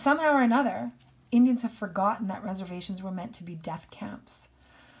 But somehow or another, Indians have forgotten that reservations were meant to be death camps.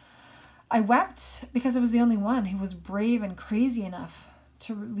 I wept because I was the only one who was brave and crazy enough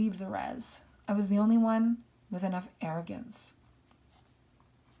to leave the res. I was the only one with enough arrogance.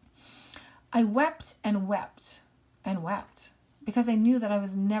 I wept and wept and wept because I knew that I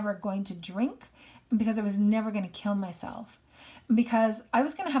was never going to drink and because I was never going to kill myself and because I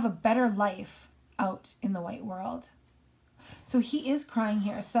was going to have a better life out in the white world. So he is crying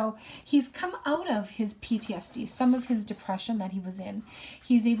here. So he's come out of his PTSD, some of his depression that he was in.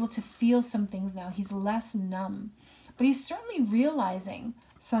 He's able to feel some things now. He's less numb. But he's certainly realizing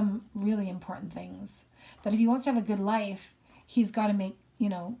some really important things. That if he wants to have a good life, he's got to make, you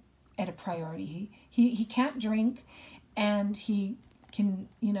know, it a priority. He can't drink, and he can,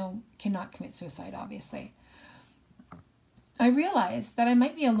 you know, cannot commit suicide, obviously. I realized that I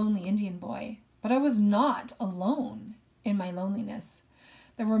might be a lonely Indian boy, but I was not alone in my loneliness.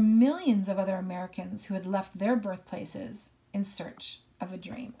 There were millions of other Americans who had left their birthplaces in search of a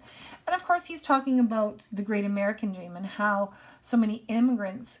dream. And of course, he's talking about the great American dream and how so many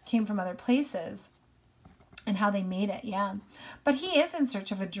immigrants came from other places and how they made it, yeah. But he is in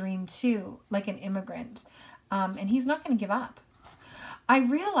search of a dream too, like an immigrant, and he's not going to give up. I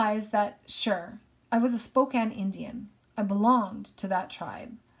realized that, sure, I was a Spokane Indian. I belonged to that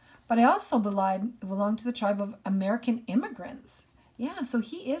tribe. But I also belong to the tribe of American immigrants. Yeah, so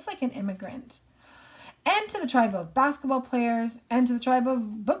he is like an immigrant. And to the tribe of basketball players, and to the tribe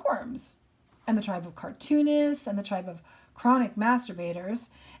of bookworms, and the tribe of cartoonists, and the tribe of chronic masturbators.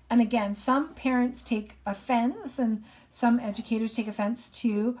 And again, some parents take offense, and some educators take offense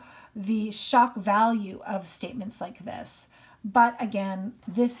to the shock value of statements like this. But again,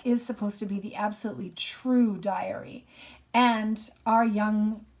 this is supposed to be the absolutely true diary. And our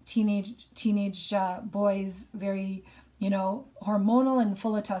young teenage boys, very, you know, hormonal and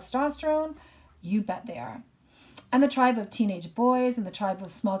full of testosterone, you bet they are. And the tribe of teenage boys, and the tribe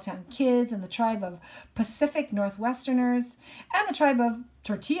of small town kids, and the tribe of Pacific Northwesterners, and the tribe of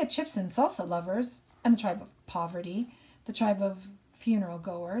tortilla chips and salsa lovers, and the tribe of poverty, the tribe of funeral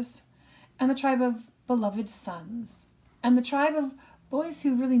goers, and the tribe of beloved sons, and the tribe of boys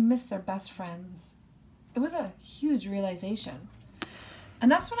who really miss their best friends. It was a huge realization.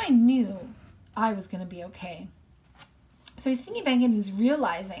 And that's when I knew I was going to be okay. So he's thinking back and he's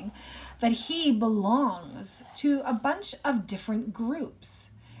realizing that he belongs to a bunch of different groups.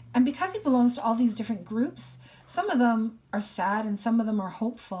 And because he belongs to all these different groups, some of them are sad and some of them are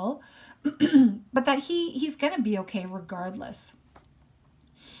hopeful, but that he's going to be okay regardless.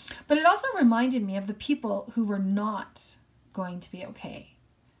 But it also reminded me of the people who were not going to be okay.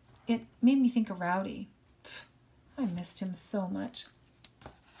 It made me think of Rowdy. I missed him so much.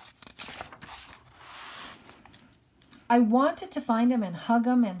 I wanted to find him and hug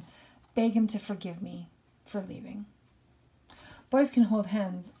him and beg him to forgive me for leaving. Boys can hold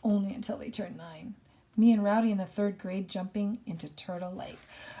hands only until they turn 9. Me and Rowdy in the 3rd grade jumping into Turtle Lake.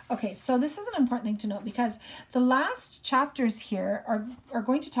 Okay, so this is an important thing to note because the last chapters here are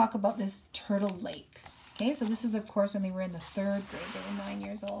going to talk about this Turtle Lake. Okay, so this is, of course, when they were in the 3rd grade. They were 9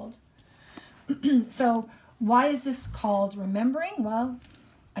 years old. So why is this called Remembering? Well,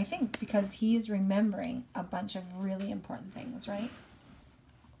 I think because he is remembering a bunch of really important things, right?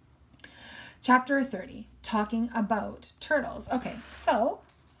 Chapter 30, talking about turtles. Okay, so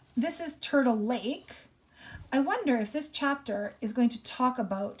this is Turtle Lake. I wonder if this chapter is going to talk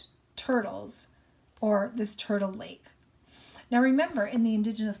about turtles or this Turtle Lake. Now remember, in the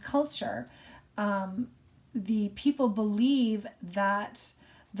indigenous culture, the people believe that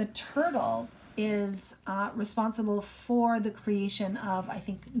the turtle is responsible for the creation of, I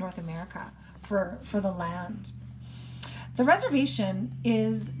think, North America, for the land. The reservation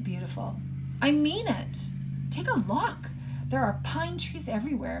is beautiful. I mean it. Take a look. There are pine trees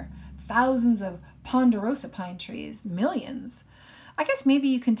everywhere. Thousands of ponderosa pine trees, millions. I guess maybe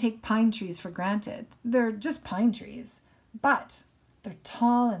you can take pine trees for granted. They're just pine trees, but they're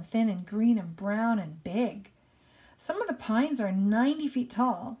tall and thin and green and brown and big. Some of the pines are 90 feet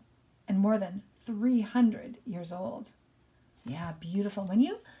tall and more than 300 years old. Yeah, beautiful. When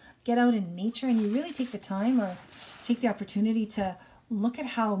you get out in nature and you really take the time or take the opportunity to look at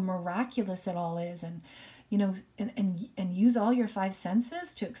how miraculous it all is and, you know, and use all your five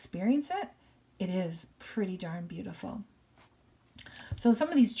senses to experience it, it is pretty darn beautiful. So some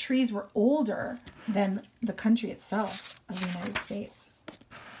of these trees were older than the country itself of the United States.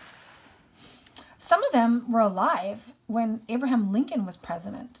 Some of them were alive when Abraham Lincoln was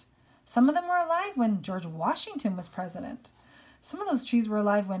president. Some of them were alive when George Washington was president. Some of those trees were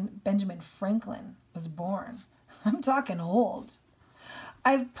alive when Benjamin Franklin was born. I'm talking old.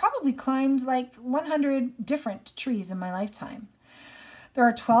 I've probably climbed like 100 different trees in my lifetime. There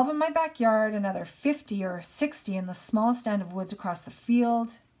are 12 in my backyard, another 50 or 60 in the small stand of woods across the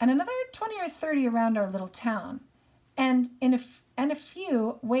field, and another 20 or 30 around our little town, and a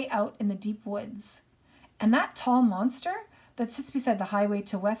few way out in the deep woods. And that tall monster that sits beside the highway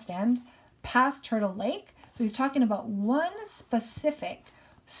to West End, past Turtle Lake, so he's talking about one specific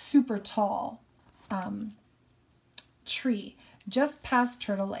super tall tree just past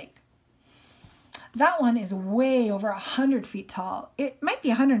Turtle Lake. That one is way over 100 feet tall. It might be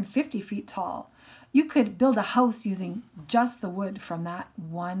 150 feet tall. You could build a house using just the wood from that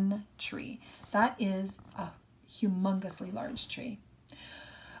one tree. That is a humongously large tree.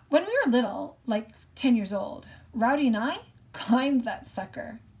 When we were little, like 10 years old, Rowdy and I climbed that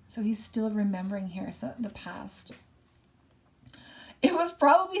sucker. So he's still remembering here the past. It was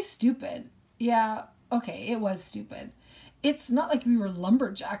probably stupid. Yeah, okay, it was stupid. It's not like we were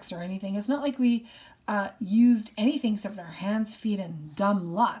lumberjacks or anything. It's not like we used anything except our hands, feet, and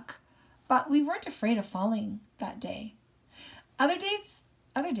dumb luck. But we weren't afraid of falling that day. Other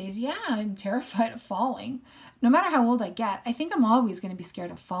days, yeah, I'm terrified of falling. No matter how old I get, I think I'm always going to be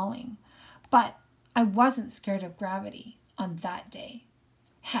scared of falling. But I wasn't scared of gravity on that day.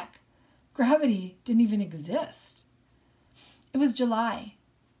 Heck, gravity didn't even exist. It was July,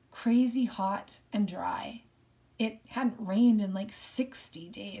 crazy hot and dry. It hadn't rained in like 60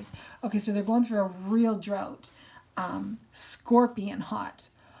 days. Okay, so they're going through a real drought. Scorpion hot.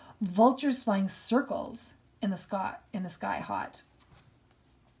 Vultures flying circles in the sky hot.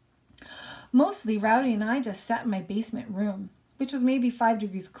 Mostly, Rowdy and I just sat in my basement room, which was maybe 5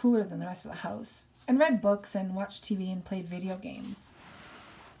 degrees cooler than the rest of the house, and read books and watched TV and played video games.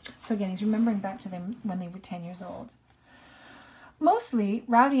 So again, he's remembering back to them when they were 10 years old. Mostly,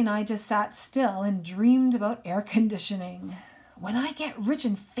 Rowdy and I just sat still and dreamed about air conditioning. When I get rich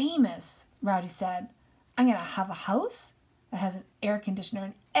and famous, Rowdy said, I'm going to have a house that has an air conditioner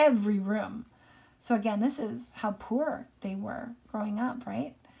in every room. So again, this is how poor they were growing up,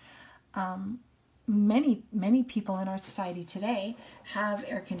 right? Many people in our society today have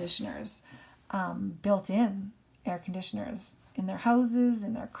air conditioners, built-in air conditioners in their houses,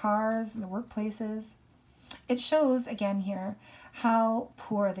 in their cars, in their workplaces. It shows, again here, how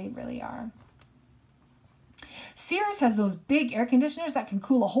poor they really are. Sears has those big air conditioners that can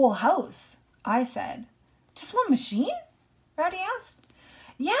cool a whole house, I said. Just one machine? Rowdy asked.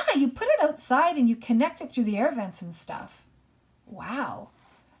 Yeah, you put it outside and you connect it through the air vents and stuff. Wow.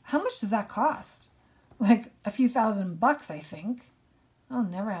 How much does that cost? Like a few $1,000, I think. I'll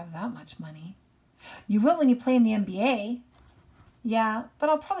never have that much money. You will when you play in the NBA. Yeah, but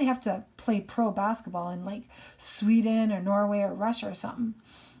I'll probably have to play pro basketball in like Sweden or Norway or Russia or something.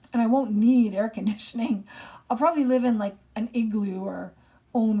 And I won't need air conditioning. I'll probably live in like an igloo or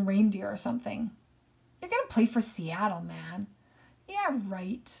own reindeer or something. You're going to play for Seattle, man. Yeah,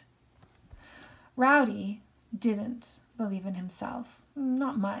 right. Rowdy didn't believe in himself.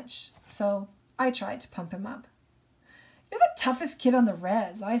 Not much. So I tried to pump him up. You're the toughest kid on the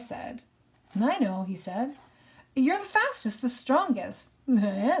res, I said. I know, he said. You're the fastest, the strongest,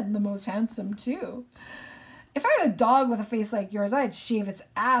 and the most handsome, too. If I had a dog with a face like yours, I'd shave its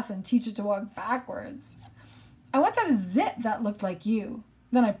ass and teach it to walk backwards. I once had a zit that looked like you.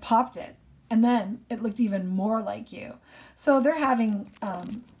 Then I popped it, and then it looked even more like you. So they're having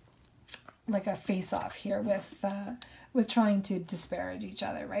like a face-off here with trying to disparage each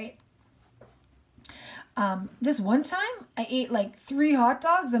other, right? This one time, I ate like 3 hot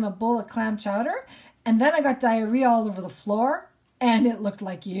dogs and a bowl of clam chowder, and then I got diarrhea all over the floor, and it looked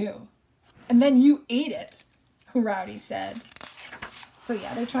like you. And then you ate it, Rowdy said. So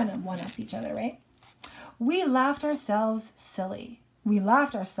yeah, they're trying to one-up each other, right? We laughed ourselves silly. We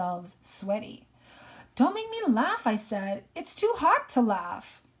laughed ourselves sweaty. Don't make me laugh, I said. It's too hot to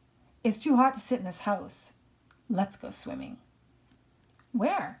laugh. It's too hot to sit in this house. Let's go swimming.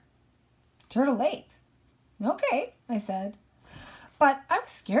 Where? Turtle Lake. Okay, I said. But I was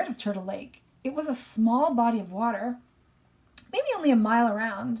scared of Turtle Lake. It was a small body of water, maybe only a mile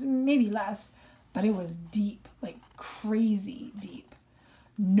around, maybe less, but it was deep, like crazy deep.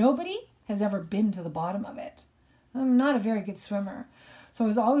 Nobody has ever been to the bottom of it. I'm not a very good swimmer, so I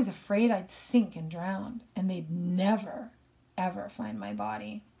was always afraid I'd sink and drown, and they'd never, ever find my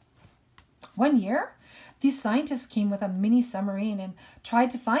body. One year, these scientists came with a mini submarine and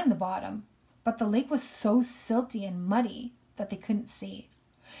tried to find the bottom, but the lake was so silty and muddy that they couldn't see.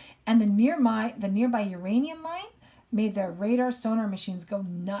 And the nearby uranium mine made their radar sonar machines go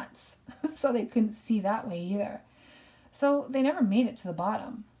nuts, so they couldn't see that way either. So they never made it to the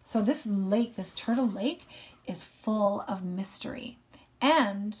bottom. So this lake, this Turtle Lake, is full of mystery.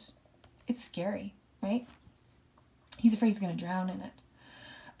 And it's scary, right? He's afraid he's going to drown in it.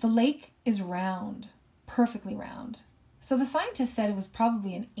 The lake is round, perfectly round. So the scientists said it was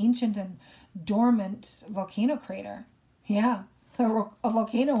probably an ancient and dormant volcano crater. Yeah, a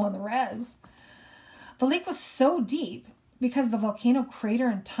volcano on the res. The lake was so deep because the volcano crater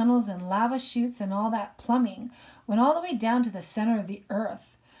and tunnels and lava chutes and all that plumbing went all the way down to the center of the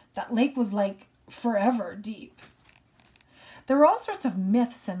earth. That lake was like forever deep. There were all sorts of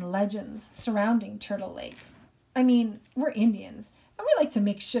myths and legends surrounding Turtle Lake. I mean, we're Indians, and we like to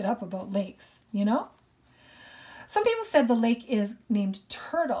make shit up about lakes, you know? Some people said the lake is named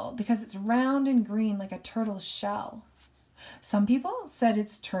Turtle because it's round and green like a turtle's shell. Some people said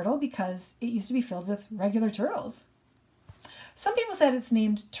it's Turtle because it used to be filled with regular turtles. Some people said it's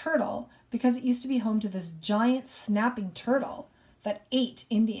named Turtle because it used to be home to this giant snapping turtle that ate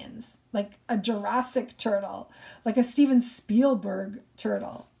Indians, like a Jurassic turtle, like a Steven Spielberg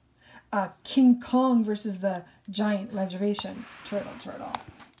turtle, King Kong versus the giant reservation turtle.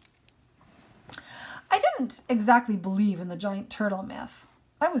 I didn't exactly believe in the giant turtle myth.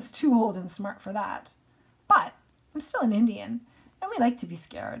 I was too old and smart for that. But I'm still an Indian, and we like to be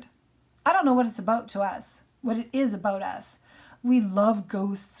scared. I don't know what it's about to us, what it is about us. We love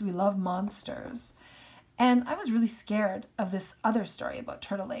ghosts, we love monsters. And I was really scared of this other story about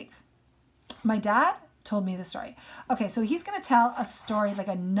Turtle Lake. My dad told me the story. Okay, so he's going to tell a story, like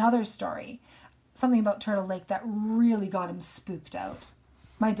another story, something about Turtle Lake that really got him spooked out.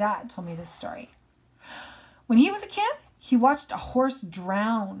 My dad told me this story. When he was a kid, he watched a horse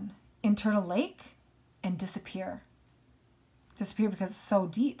drown in Turtle Lake and disappear. Disappear because it's so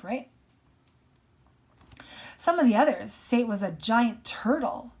deep, right? Some of the others say it was a giant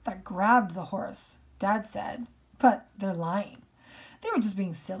turtle that grabbed the horse, Dad said, but they're lying. They were just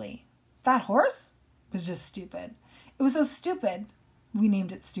being silly. That horse was just stupid. It was so stupid, we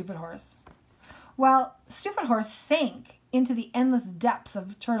named it Stupid Horse. Well, Stupid Horse sank into the endless depths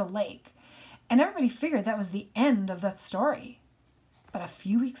of Turtle Lake, and everybody figured that was the end of that story. But a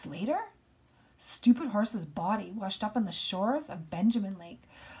few weeks later, Stupid Horse's body washed up on the shores of Benjamin Lake,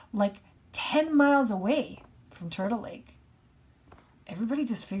 like 10 miles away from Turtle Lake. Everybody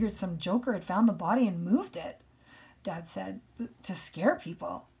just figured some joker had found the body and moved it, Dad said, to scare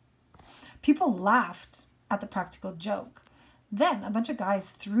people. People laughed at the practical joke. Then a bunch of guys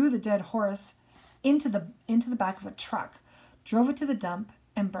threw the dead horse into the back of a truck, drove it to the dump,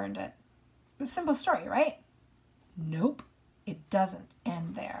 and burned it. A simple story, right? Nope, it doesn't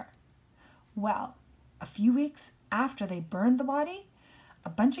end there. Well, a few weeks after they burned the body, a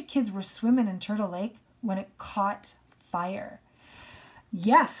bunch of kids were swimming in Turtle Lake when it caught fire.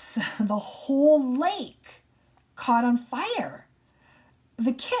 Yes, the whole lake caught on fire.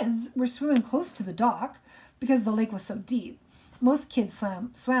 The kids were swimming close to the dock because the lake was so deep. Most kids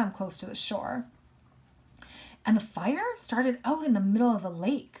swam close to the shore. And the fire started out in the middle of the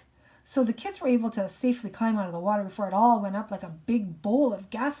lake. So the kids were able to safely climb out of the water before it all went up like a big bowl of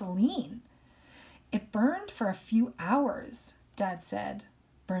gasoline. It burned for a few hours, Dad said.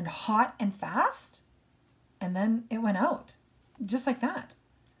 Burned hot and fast, and then it went out, just like that.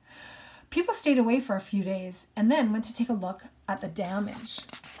 People stayed away for a few days and then went to take a look at the damage,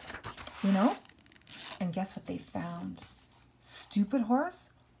 and guess what they found? Stupid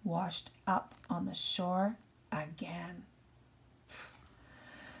Horse washed up on the shore again.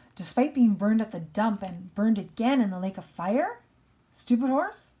 Despite being burned at the dump and burned again in the lake of fire, Stupid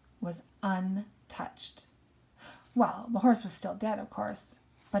Horse was untouched. Well, the horse was still dead, of course,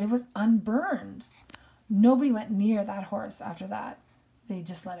 but it was unburned. Nobody went near that horse after that. They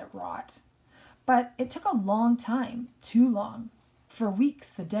just let it rot. But it took a long time, too long. For weeks,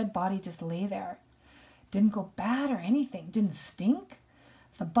 the dead body just lay there. Didn't go bad or anything, didn't stink.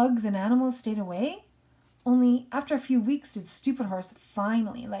 The bugs and animals stayed away. Only after a few weeks did Stupid Horse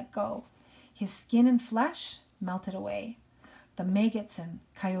finally let go. His skin and flesh melted away. The maggots and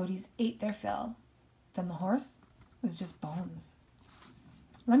coyotes ate their fill. Then the horse was just bones.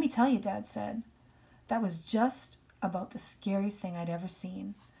 Let me tell you, Dad said, that was just about the scariest thing I'd ever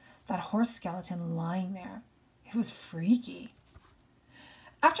seen. That horse skeleton lying there. It was freaky.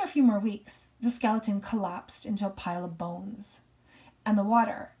 After a few more weeks, the skeleton collapsed into a pile of bones, and the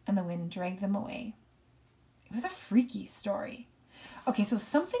water and the wind dragged them away. It was a freaky story. Okay, so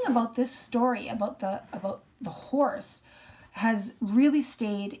something about this story, about the horse, has really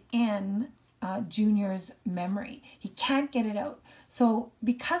stayed in Junior's memory. He can't get it out. So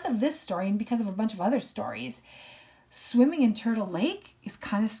because of this story and because of a bunch of other stories, swimming in Turtle Lake is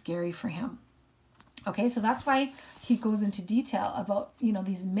kind of scary for him. Okay, so that's why he goes into detail about,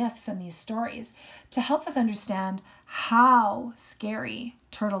 these myths and these stories to help us understand how scary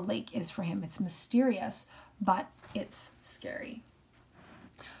Turtle Lake is for him. It's mysterious, but it's scary.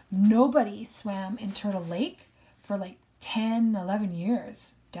 Nobody swam in Turtle Lake for like 10, 11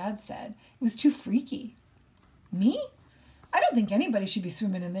 years, Dad said. It was too freaky. Me? I don't think anybody should be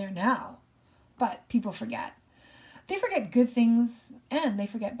swimming in there now. But people forget. They forget good things and they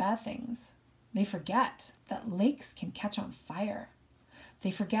forget bad things. They forget that lakes can catch on fire. They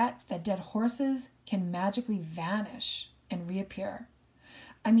forget that dead horses can magically vanish and reappear.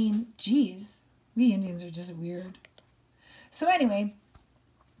 I mean, geez, we Indians are just weird. So anyway,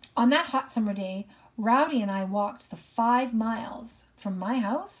 on that hot summer day, Rowdy and I walked the 5 miles from my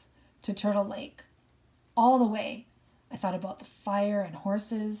house to Turtle Lake. All the way, I thought about the fire and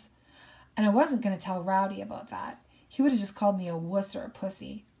horses, and I wasn't going to tell Rowdy about that. He would have just called me a wuss or a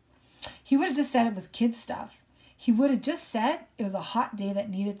pussy. He would have just said it was kid stuff. He would have just said it was a hot day that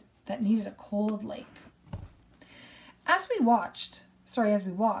needed a cold lake. As we walked,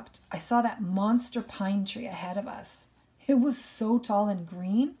 I saw that monster pine tree ahead of us. It was so tall and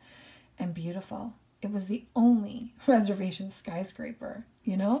green and beautiful. It was the only reservation skyscraper,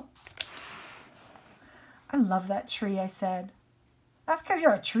 I love that tree, I said. That's because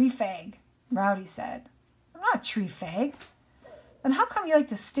you're a tree fag, Rowdy said. I'm not a tree fag. Then how come you like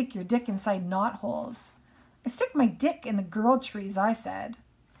to stick your dick inside knot holes? I stick my dick in the girl trees, I said.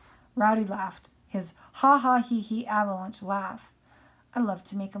 Rowdy laughed, his ha-ha-hee-hee avalanche laugh. I loved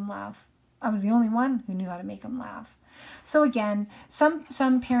to make him laugh. I was the only one who knew how to make him laugh. So again,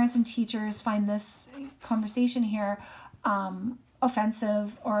 some parents and teachers find this conversation here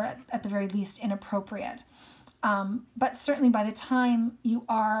offensive or at the very least inappropriate. But certainly by the time you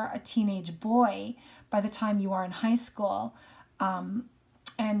are a teenage boy, by the time you are in high school,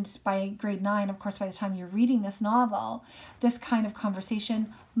 and by grade 9, of course, by the time you're reading this novel, this kind of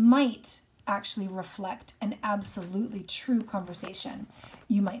conversation might actually reflect an absolutely true conversation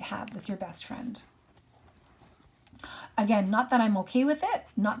you might have with your best friend. Again, not that I'm okay with it,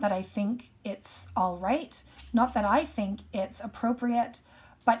 not that I think it's all right, not that I think it's appropriate,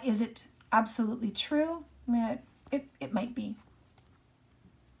 but is it absolutely true? It might be.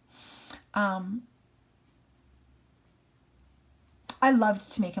 I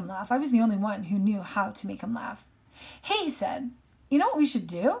loved to make him laugh. I was the only one who knew how to make him laugh. Hey, he said, you know what we should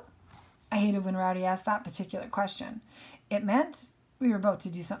do? I hated when Rowdy asked that particular question. It meant we were about to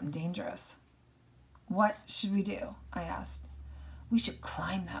do something dangerous. What should we do? I asked. We should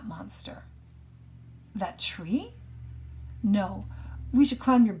climb that monster. That tree? No, we should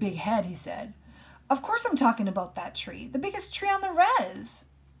climb your big head, he said. Of course I'm talking about that tree, the biggest tree on the res.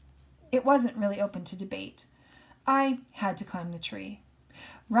 It wasn't really open to debate. I had to climb the tree.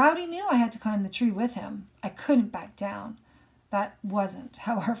 Rowdy knew I had to climb the tree with him. I couldn't back down. That wasn't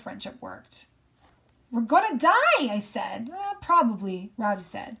how our friendship worked. We're gonna die, I said. Probably, Rowdy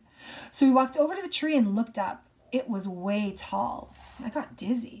said. So we walked over to the tree and looked up. It was way tall. I got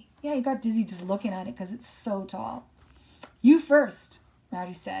dizzy. Yeah, you got dizzy just looking at it because it's so tall. You first,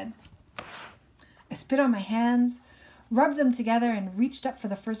 Rowdy said. I spit on my hands, rubbed them together, and reached up for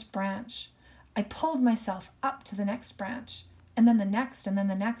the first branch. I pulled myself up to the next branch, and then the next, and then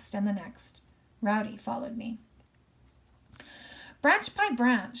the next, and the next. Rowdy followed me. Branch by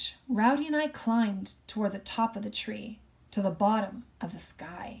branch, Rowdy and I climbed toward the top of the tree, to the bottom of the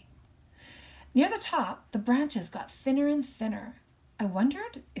sky. Near the top, the branches got thinner and thinner. I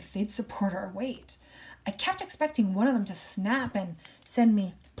wondered if they'd support our weight. I kept expecting one of them to snap and send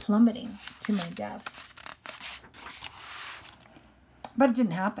me plummeting to my death. But it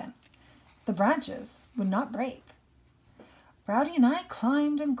didn't happen. The branches would not break. Rowdy and I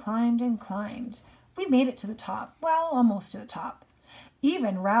climbed and climbed and climbed. We made it to the top. Well, almost to the top.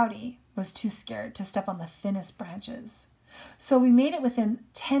 Even Rowdy was too scared to step on the thinnest branches. So we made it within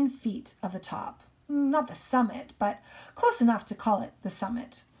 10 feet of the top. Not the summit, but close enough to call it the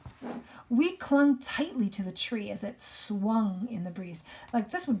summit. We clung tightly to the tree as it swung in the breeze.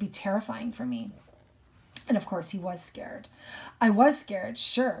 Like, this would be terrifying for me. And of course, he was scared. I was scared,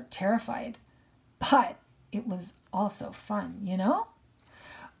 sure, terrified. But it was also fun, you know?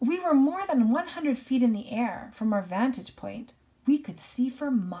 We were more than 100 feet in the air from our vantage point. We could see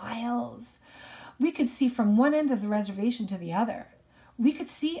for miles. We could see from one end of the reservation to the other. We could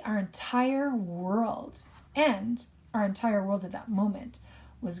see our entire world. And our entire world at that moment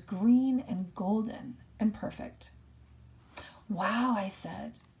was green and golden and perfect. Wow, I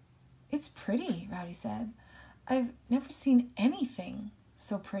said. It's pretty, Rowdy said. I've never seen anything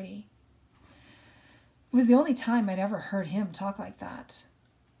so pretty. It was the only time I'd ever heard him talk like that.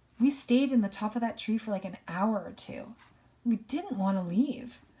 We stayed in the top of that tree for like an hour or two. We didn't want to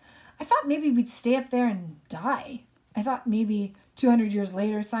leave. I thought maybe we'd stay up there and die. I thought maybe 200 years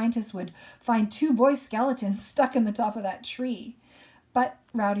later, scientists would find 2 boy skeletons stuck in the top of that tree. But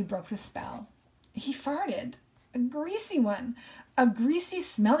Rowdy broke the spell. He farted. A greasy one. A greasy,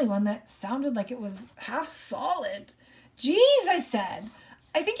 smelly one that sounded like it was half solid. Geez, I said.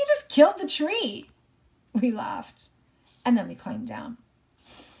 I think you just killed the tree. We laughed. And then we climbed down.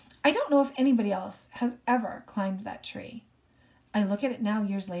 I don't know if anybody else has ever climbed that tree. I look at it now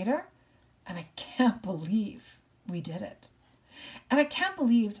years later, and I can't believe we did it. And I can't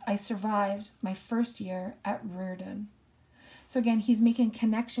believe I survived my first year at Reardon. So again, he's making a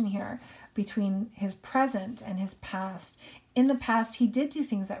connection here between his present and his past. In the past, he did do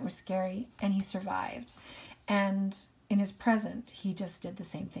things that were scary, and he survived. And in his present, he just did the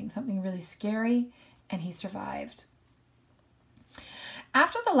same thing, something really scary, and he survived.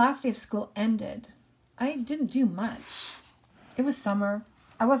 After the last day of school ended, I didn't do much. It was summer.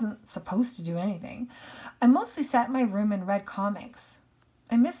 I wasn't supposed to do anything. I mostly sat in my room and read comics.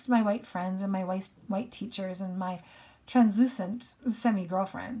 I missed my white friends and my white teachers and my translucent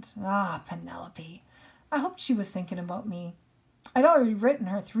semi-girlfriend. Ah, Penelope. I hoped she was thinking about me. I'd already written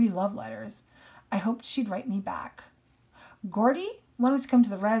her 3 love letters. I hoped she'd write me back. Gordy wanted to come to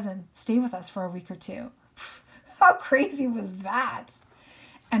the res and stay with us for a week or 2. How crazy was that?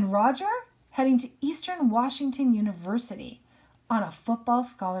 And Roger heading to Eastern Washington University on a football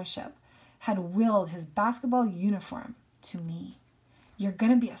scholarship had willed his basketball uniform to me. You're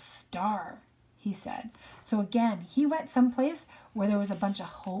going to be a star, he said. So again, he went someplace where there was a bunch of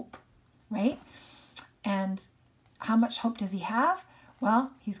hope, right? And how much hope does he have?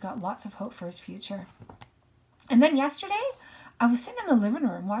 Well, he's got lots of hope for his future. And then yesterday, I was sitting in the living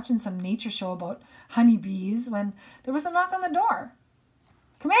room watching some nature show about honeybees when there was a knock on the door.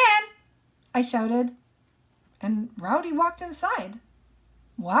 Come in, I shouted, and Rowdy walked inside.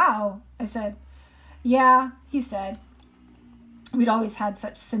 Wow, I said. Yeah, he said. We'd always had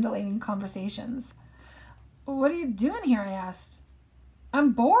such scintillating conversations. What are you doing here, I asked.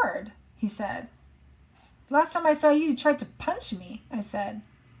 I'm bored, he said. Last time I saw you, you tried to punch me, I said.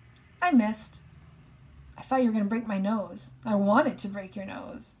 I missed. I thought you were going to break my nose. I wanted to break your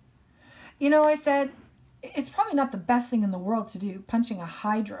nose. You know, I said, it's probably not the best thing in the world to do, punching a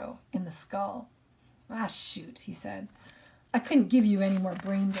hydro in the skull. Ah, shoot, he said. I couldn't give you any more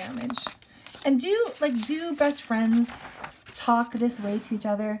brain damage. And do best friends talk this way to each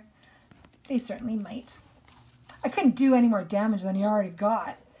other? They certainly might. I couldn't do any more damage than you already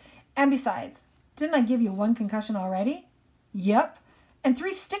got. And besides, didn't I give you 1 concussion already? Yep, and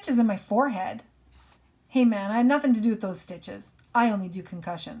 3 stitches in my forehead. Hey man, I had nothing to do with those stitches. I only do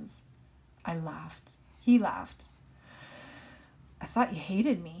concussions. I laughed. He laughed. I thought you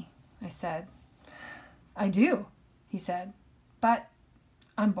hated me, I said. I do, he said, but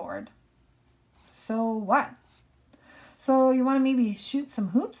I'm bored. So what? So you want to maybe shoot some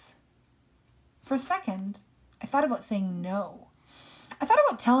hoops? For a second, I thought about saying no. I thought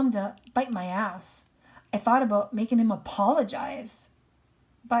about telling him to bite my ass. I thought about making him apologize,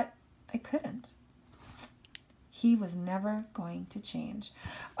 but I couldn't. He was never going to change.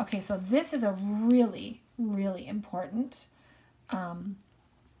 Okay, so this is a really, really important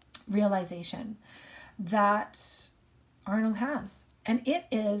realization that Arnold has. And it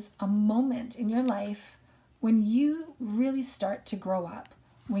is a moment in your life when you really start to grow up,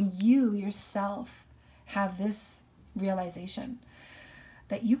 when you yourself have this realization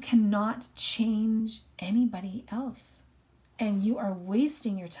that you cannot change anybody else. And you are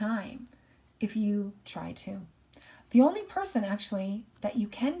wasting your time if you try to. The only person actually that you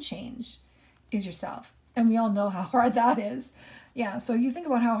can change is yourself. And we all know how hard that is. Yeah, so you think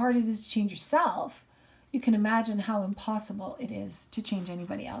about how hard it is to change yourself, you can imagine how impossible it is to change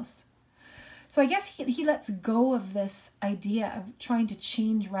anybody else. So I guess he lets go of this idea of trying to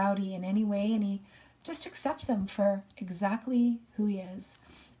change Rowdy in any way, and he just accepts him for exactly who he is.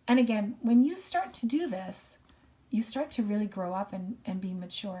 And again, when you start to do this, you start to really grow up and be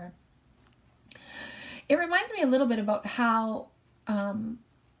mature. It reminds me a little bit about how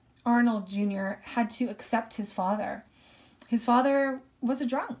Arnold Jr. had to accept his father. His father was a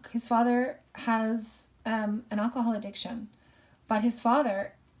drunk. His father has an alcohol addiction. But his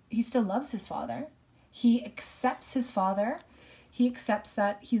father, he still loves his father. He accepts his father. He accepts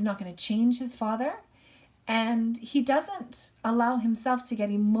that he's not going to change his father. And he doesn't allow himself to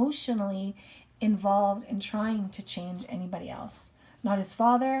get emotionally involved in trying to change anybody else. Not his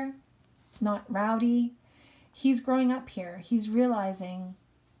father, not Rowdy. He's growing up here. He's realizing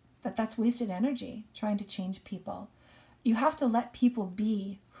that that's wasted energy, trying to change people. You have to let people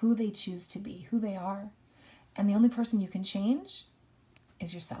be who they choose to be, who they are. And the only person you can change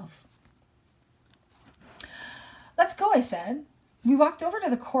is yourself. Let's go, I said. We walked over to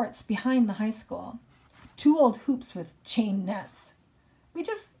the courts behind the high school. 2 old hoops with chain nets. We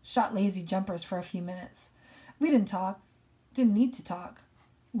just shot lazy jumpers for a few minutes. We didn't talk. Didn't need to talk.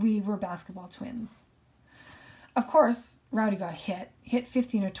 We were basketball twins. Of course, Rowdy got hit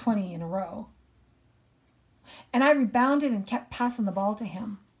 15 or 20 in a row. And I rebounded and kept passing the ball to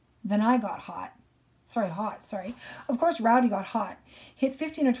him. Then I got hot. Sorry. Of course, Rowdy got hot. Hit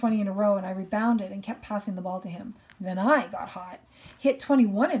 15 or 20 in a row, and I rebounded and kept passing the ball to him. Then I got hot. Hit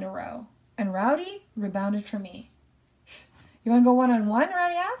 21 in a row, and Rowdy rebounded for me. You want to go one-on-one,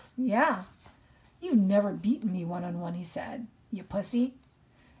 Rowdy asked. Yeah. You've never beaten me one-on-one, he said. You pussy.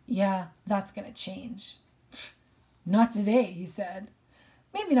 Yeah, that's going to change. Not today, he said.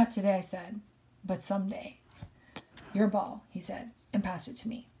 Maybe not today, I said, but someday. Your ball, he said, and passed it to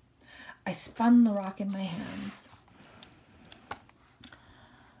me. I spun the rock in my hands.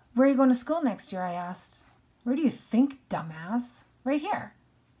 Where are you going to school next year, I asked. Where do you think, dumbass? Right here,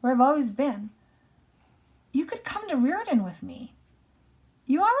 where I've always been. You could come to Reardon with me.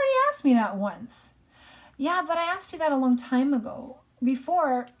 You already asked me that once. Yeah, but I asked you that a long time ago,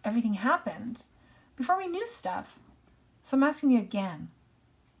 before everything happened, before we knew stuff. So I'm asking you again.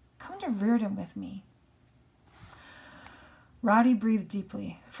 Come to Reardon with me. Rowdy breathed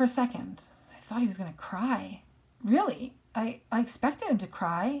deeply. For a second, I thought he was going to cry. Really? I expected him to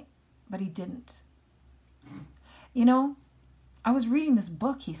cry, but he didn't. You know, I was reading this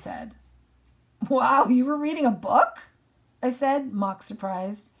book, he said. Wow, you were reading a book? I said, mock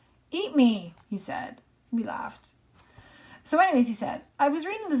surprised. Eat me, he said. We laughed. So anyways, he said, I was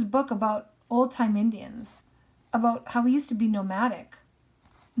reading this book about old-time Indians, about how we used to be nomadic.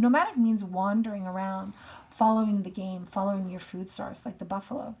 Nomadic means wandering around, following the game, following your food source, like the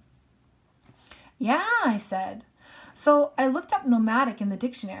buffalo. Yeah, I said. So I looked up nomadic in the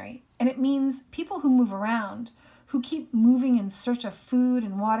dictionary, and it means people who move around, who keep moving in search of food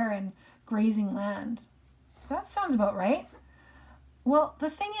and water and grazing land. That sounds about right. Well, the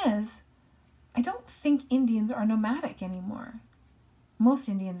thing is, I don't think Indians are nomadic anymore. Most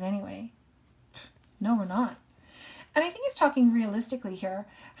Indians anyway. No, we're not. And I think he's talking realistically here,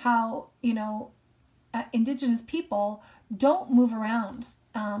 how, you know, Indigenous people don't move around.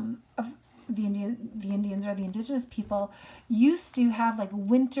 The Indians or the Indigenous people used to have like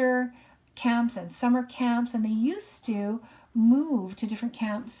winter camps and summer camps, and they used to move to different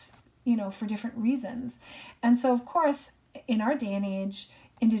camps, you know, for different reasons. And so, of course, in our day and age,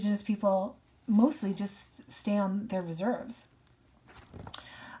 Indigenous people mostly just stay on their reserves.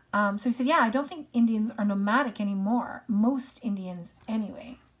 So he said, yeah, I don't think Indians are nomadic anymore. Most Indians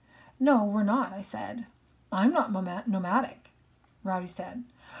anyway. No, we're not, I said. I'm not nomadic, Rowdy said.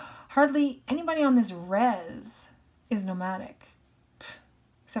 Hardly anybody on this res is nomadic.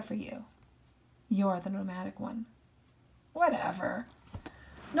 Except for you. You're the nomadic one. Whatever.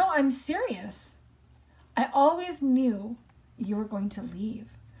 No, I'm serious. I always knew you were going to leave.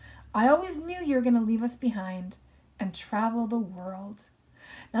 I always knew you were going to leave us behind and travel the world.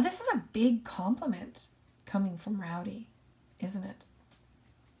 Now, this is a big compliment coming from Rowdy, isn't it?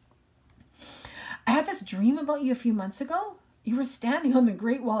 I had this dream about you a few months ago. You were standing on the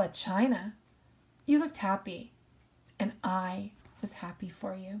Great Wall of China. You looked happy, and I was happy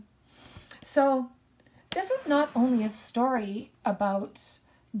for you. So this is not only a story about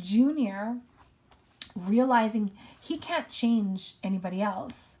Junior realizing he can't change anybody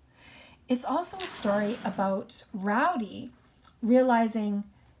else. It's also a story about Rowdy realizing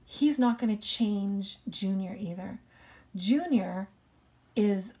he's not going to change Junior either. Junior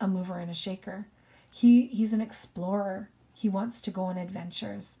is a mover and a shaker. He's an explorer. He wants to go on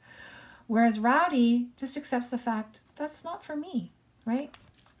adventures. Whereas Rowdy just accepts the fact, that's not for me, right?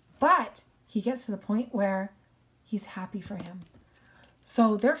 But he gets to the point where he's happy for him.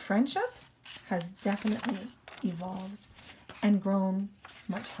 So their friendship has definitely evolved. and grown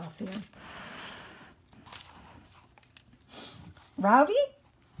much healthier. Rowdy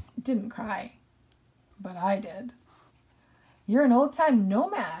didn't cry, but I did. You're an old-time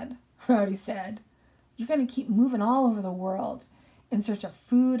nomad, Rowdy said. You're going to keep moving all over the world in search of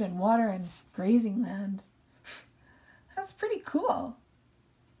food and water and grazing land. That's pretty cool.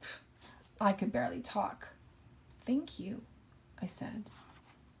 I could barely talk. Thank you, I said.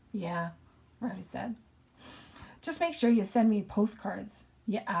 Yeah, Rowdy said. Just make sure you send me postcards,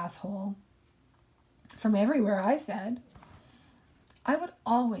 you asshole. From everywhere, I said. I would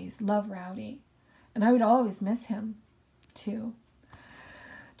always love Rowdy, and I would always miss him, too.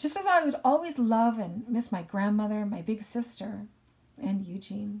 Just as I would always love and miss my grandmother, my big sister, and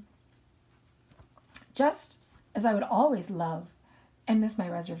Eugene. Just as I would always love and miss my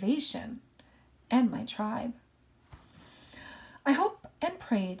reservation and my tribe. I hope and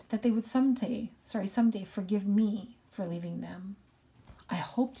prayed that they would someday forgive me for leaving them. I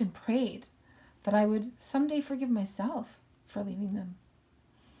hoped and prayed that I would someday forgive myself for leaving them.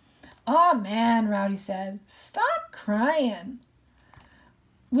 "Aw, man," Rowdy said, "stop crying."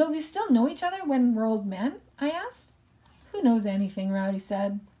 "Will we still know each other when we're old men?" I asked. "Who knows anything," Rowdy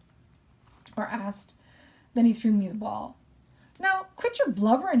said, or asked. Then he threw me the ball. "Now, quit your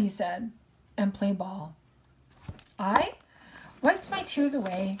blubbering," he said, "and play ball." I wiped my tears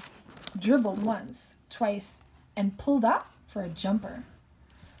away, dribbled once, twice, and pulled up for a jumper.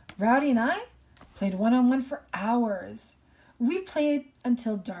 Rowdy and I played one-on-one for hours. We played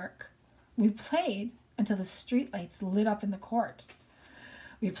until dark. We played until the streetlights lit up in the court.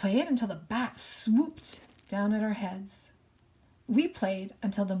 We played until the bats swooped down at our heads. We played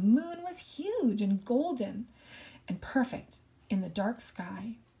until the moon was huge and golden and perfect in the dark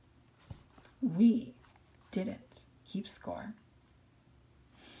sky. We didn't keep score.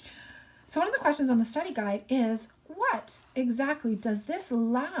 So one of the questions on the study guide is, what exactly does this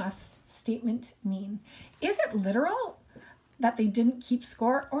last statement mean? Is it literal that they didn't keep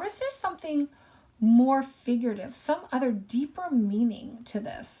score, or is there something more figurative, some other deeper meaning to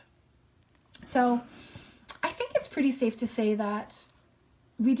this? So I think it's pretty safe to say that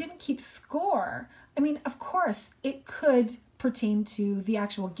we didn't keep score. I mean, of course, it could pertain to the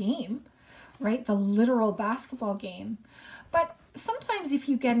actual game, right? The literal basketball game. But sometimes if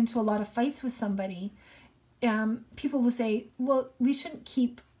you get into a lot of fights with somebody, people will say, well, we shouldn't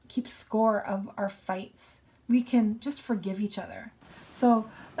keep score of our fights. We can just forgive each other. So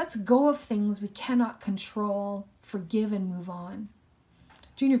let's go of things we cannot control, forgive and move on.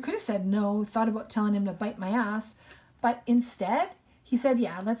 Junior could have said no, thought about telling him to bite my ass, but instead he said,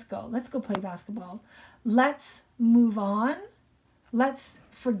 yeah, let's go play basketball. Let's move on. Let's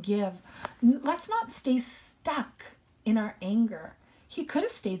forgive. Let's not stay stuck in our anger. He could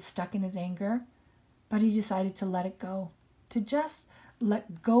have stayed stuck in his anger, but he decided to let it go, to just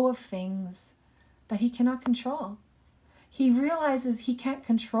let go of things that he cannot control. He realizes he can't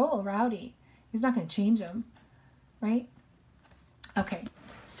control Rowdy. He's not going to change him, right? Okay,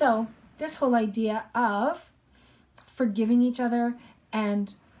 so this whole idea of forgiving each other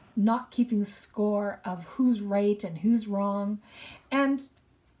and not keeping score of who's right and who's wrong. And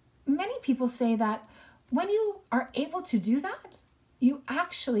many people say that when you are able to do that, you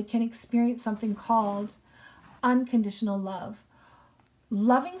actually can experience something called unconditional love.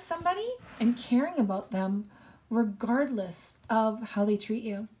 Loving somebody and caring about them regardless of how they treat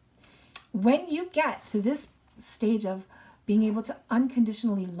you. When you get to this stage of being able to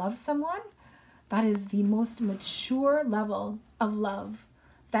unconditionally love someone, that is the most mature level of love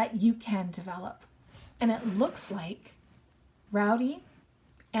that you can develop. And it looks like Rowdy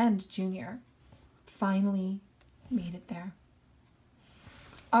and Junior finally made it there.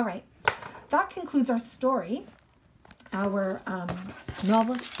 All right, that concludes our story, our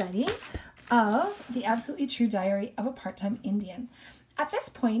novel study of The Absolutely True Diary of a Part-Time Indian. At this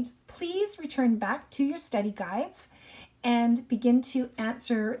point, please return back to your study guides and begin to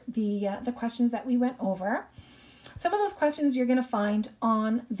answer the questions that we went over. Some of those questions you're going to find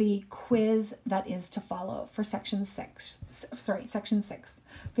on the quiz that is to follow for section 6.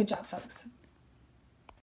 Good job, folks.